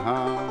mouse,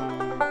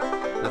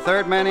 The The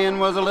third man in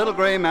was a little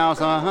gray mouse,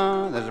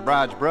 there's the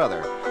bride's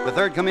brother. The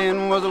third come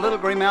in was a little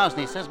gray mouse,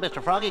 and he says,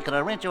 Mr. Froggy, could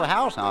I rent you a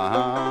house?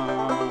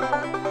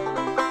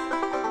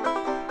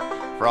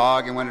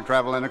 Froggy went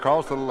traveling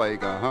across the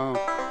lake,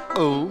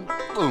 Ooh,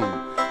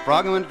 ooh.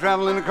 Froggy went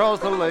traveling across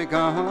the lake,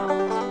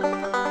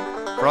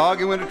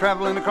 Froggy went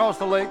traveling across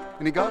the lake,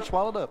 and he got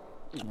swallowed up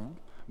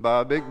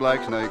by a big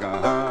black snake,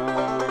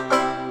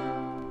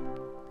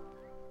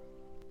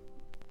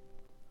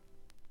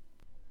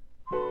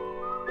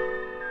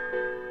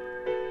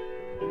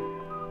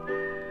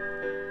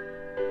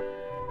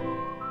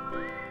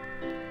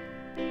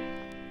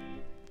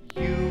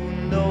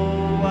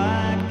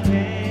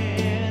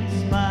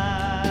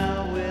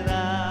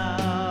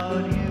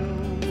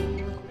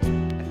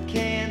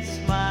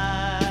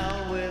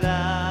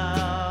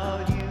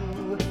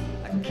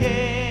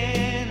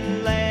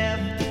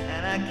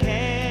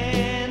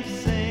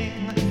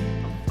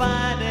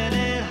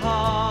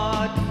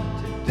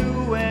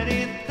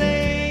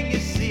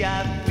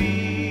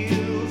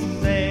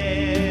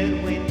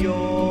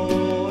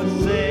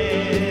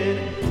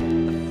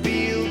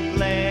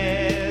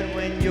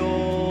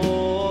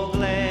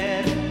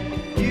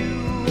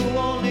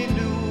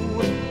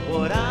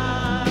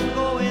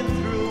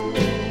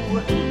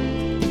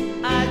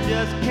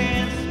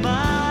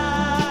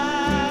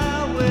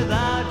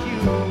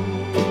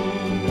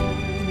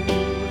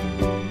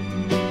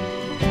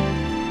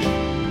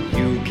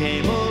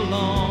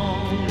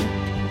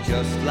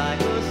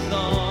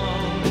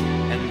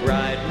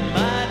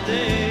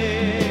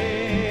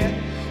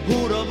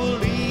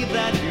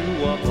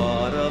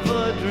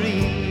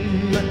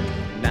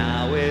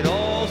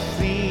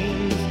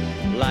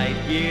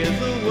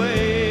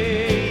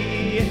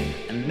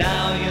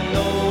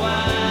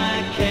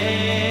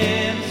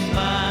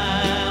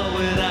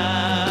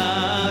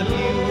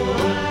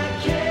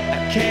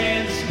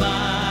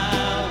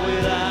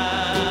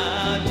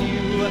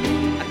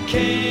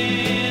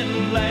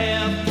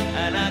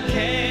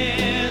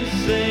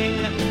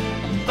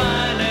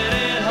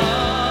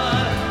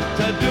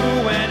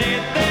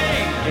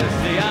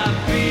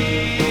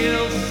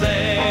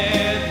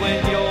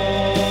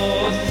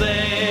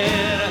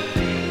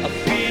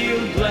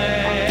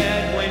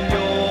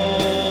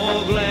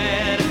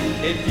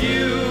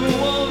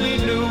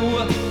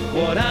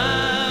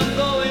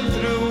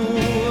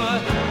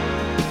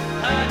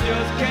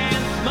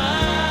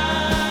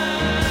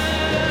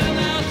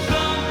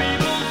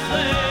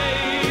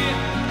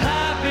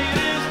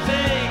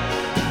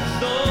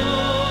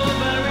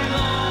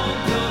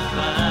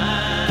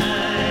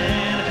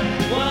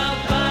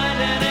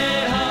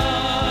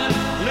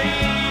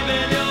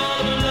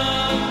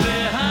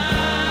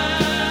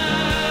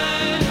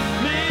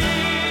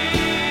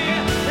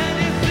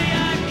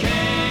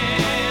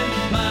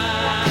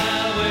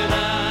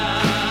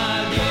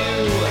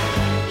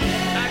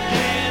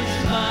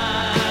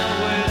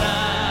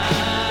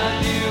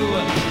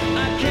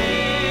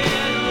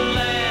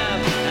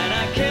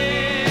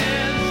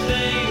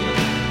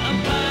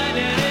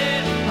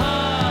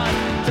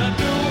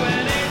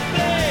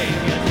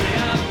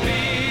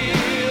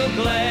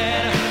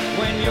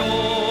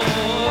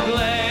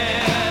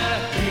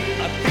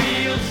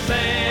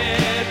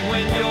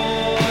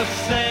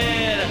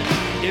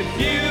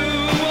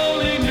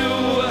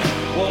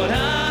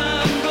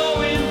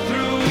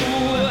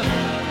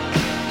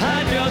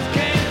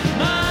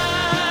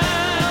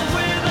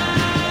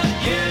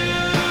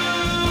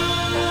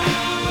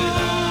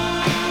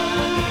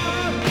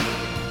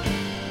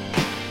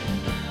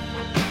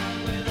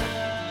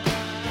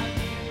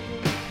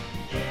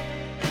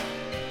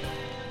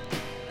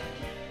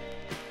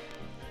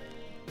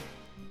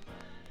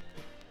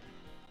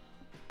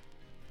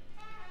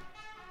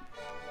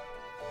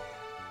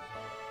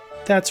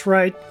 That's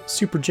right,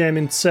 super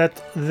jamming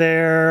set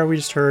there. We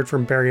just heard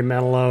from Barry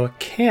Manilow,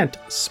 Can't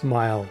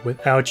Smile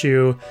Without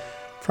You,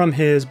 from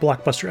his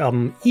blockbuster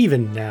album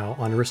Even Now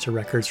on Arista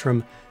Records from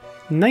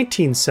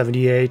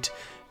 1978.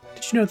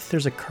 Did you know that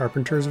there's a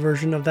Carpenter's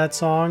version of that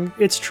song?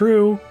 It's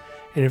true,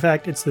 and in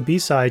fact, it's the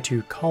B-side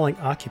to Calling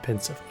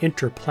Occupants of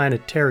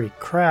Interplanetary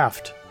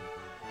Craft.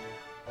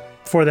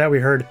 Before that, we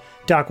heard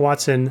Doc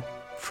Watson,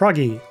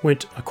 Froggy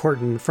Went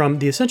A-Courtin' from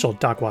the Essential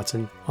Doc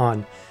Watson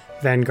on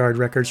Vanguard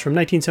Records from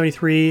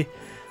 1973.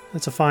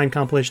 That's a fine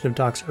compilation of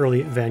Doc's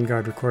early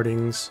Vanguard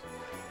recordings.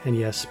 And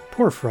yes,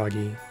 poor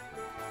Froggy.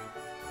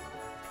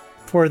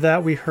 Before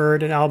that, we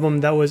heard an album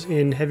that was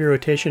in heavy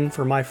rotation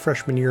for my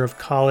freshman year of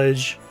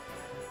college.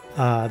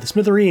 The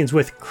Smithereens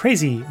with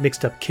Crazy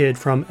Mixed Up Kid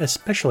from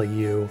Especially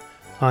You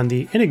on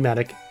the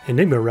enigmatic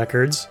Enigma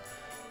Records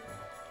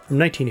from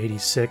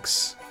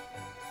 1986.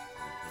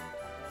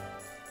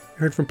 We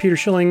heard from Peter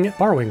Schilling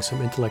borrowing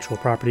some intellectual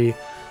property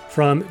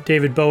from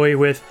David Bowie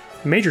with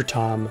Major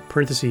Tom,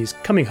 parentheses,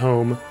 Coming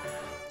Home,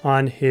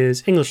 on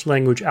his English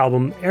language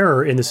album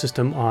Error in the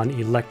System on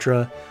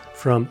Elektra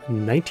from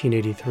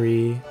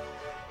 1983.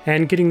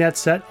 And getting that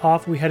set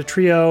off, we had a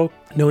trio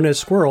known as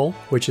Squirrel,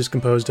 which is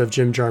composed of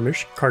Jim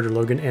Jarmusch, Carter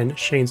Logan, and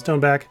Shane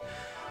Stoneback.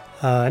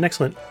 An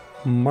excellent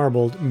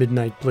Marbled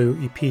Midnight Blue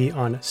EP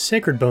on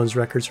Sacred Bones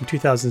Records from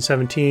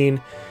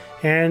 2017.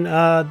 And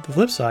the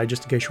flip side,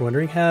 just in case you're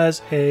wondering,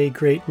 has a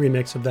great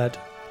remix of that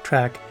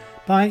track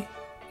by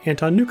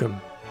Anton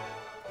Newcomb.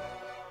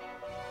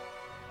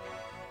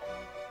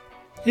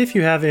 If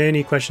you have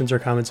any questions or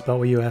comments about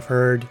what you have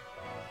heard,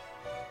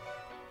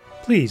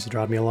 please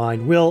drop me a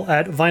line,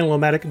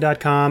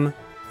 will@vinylomatic.com.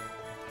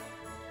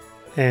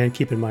 And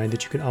keep in mind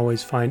that you can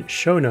always find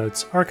show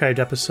notes, archived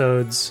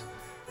episodes,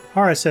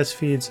 RSS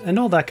feeds, and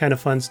all that kind of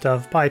fun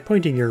stuff by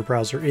pointing your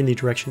browser in the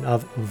direction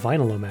of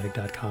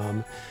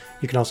vinylomatic.com.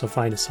 You can also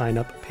find a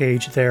sign-up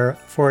page there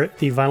for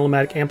the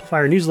Vinylomatic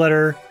Amplifier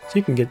newsletter, so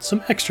you can get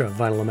some extra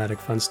Vinylomatic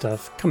fun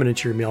stuff coming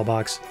into your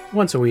mailbox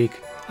once a week.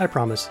 I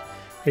promise,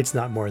 it's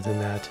not more than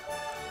that.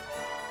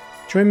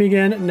 Join me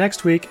again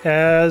next week,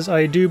 as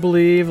I do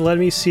believe, let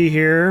me see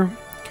here.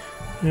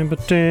 And we're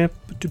going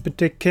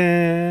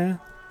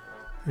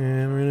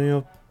to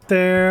go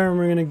there, and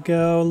we're going to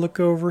go look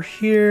over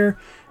here.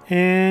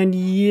 And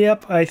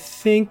yep, I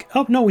think...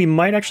 Oh, no, we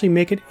might actually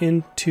make it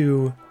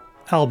into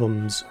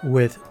albums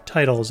with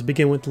titles.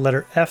 Begin with the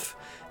letter F,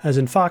 as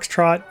in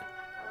Foxtrot.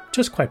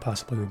 Just quite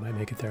possibly we might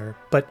make it there.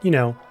 But, you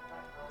know,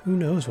 who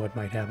knows what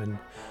might happen.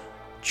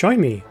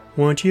 Join me,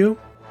 won't you?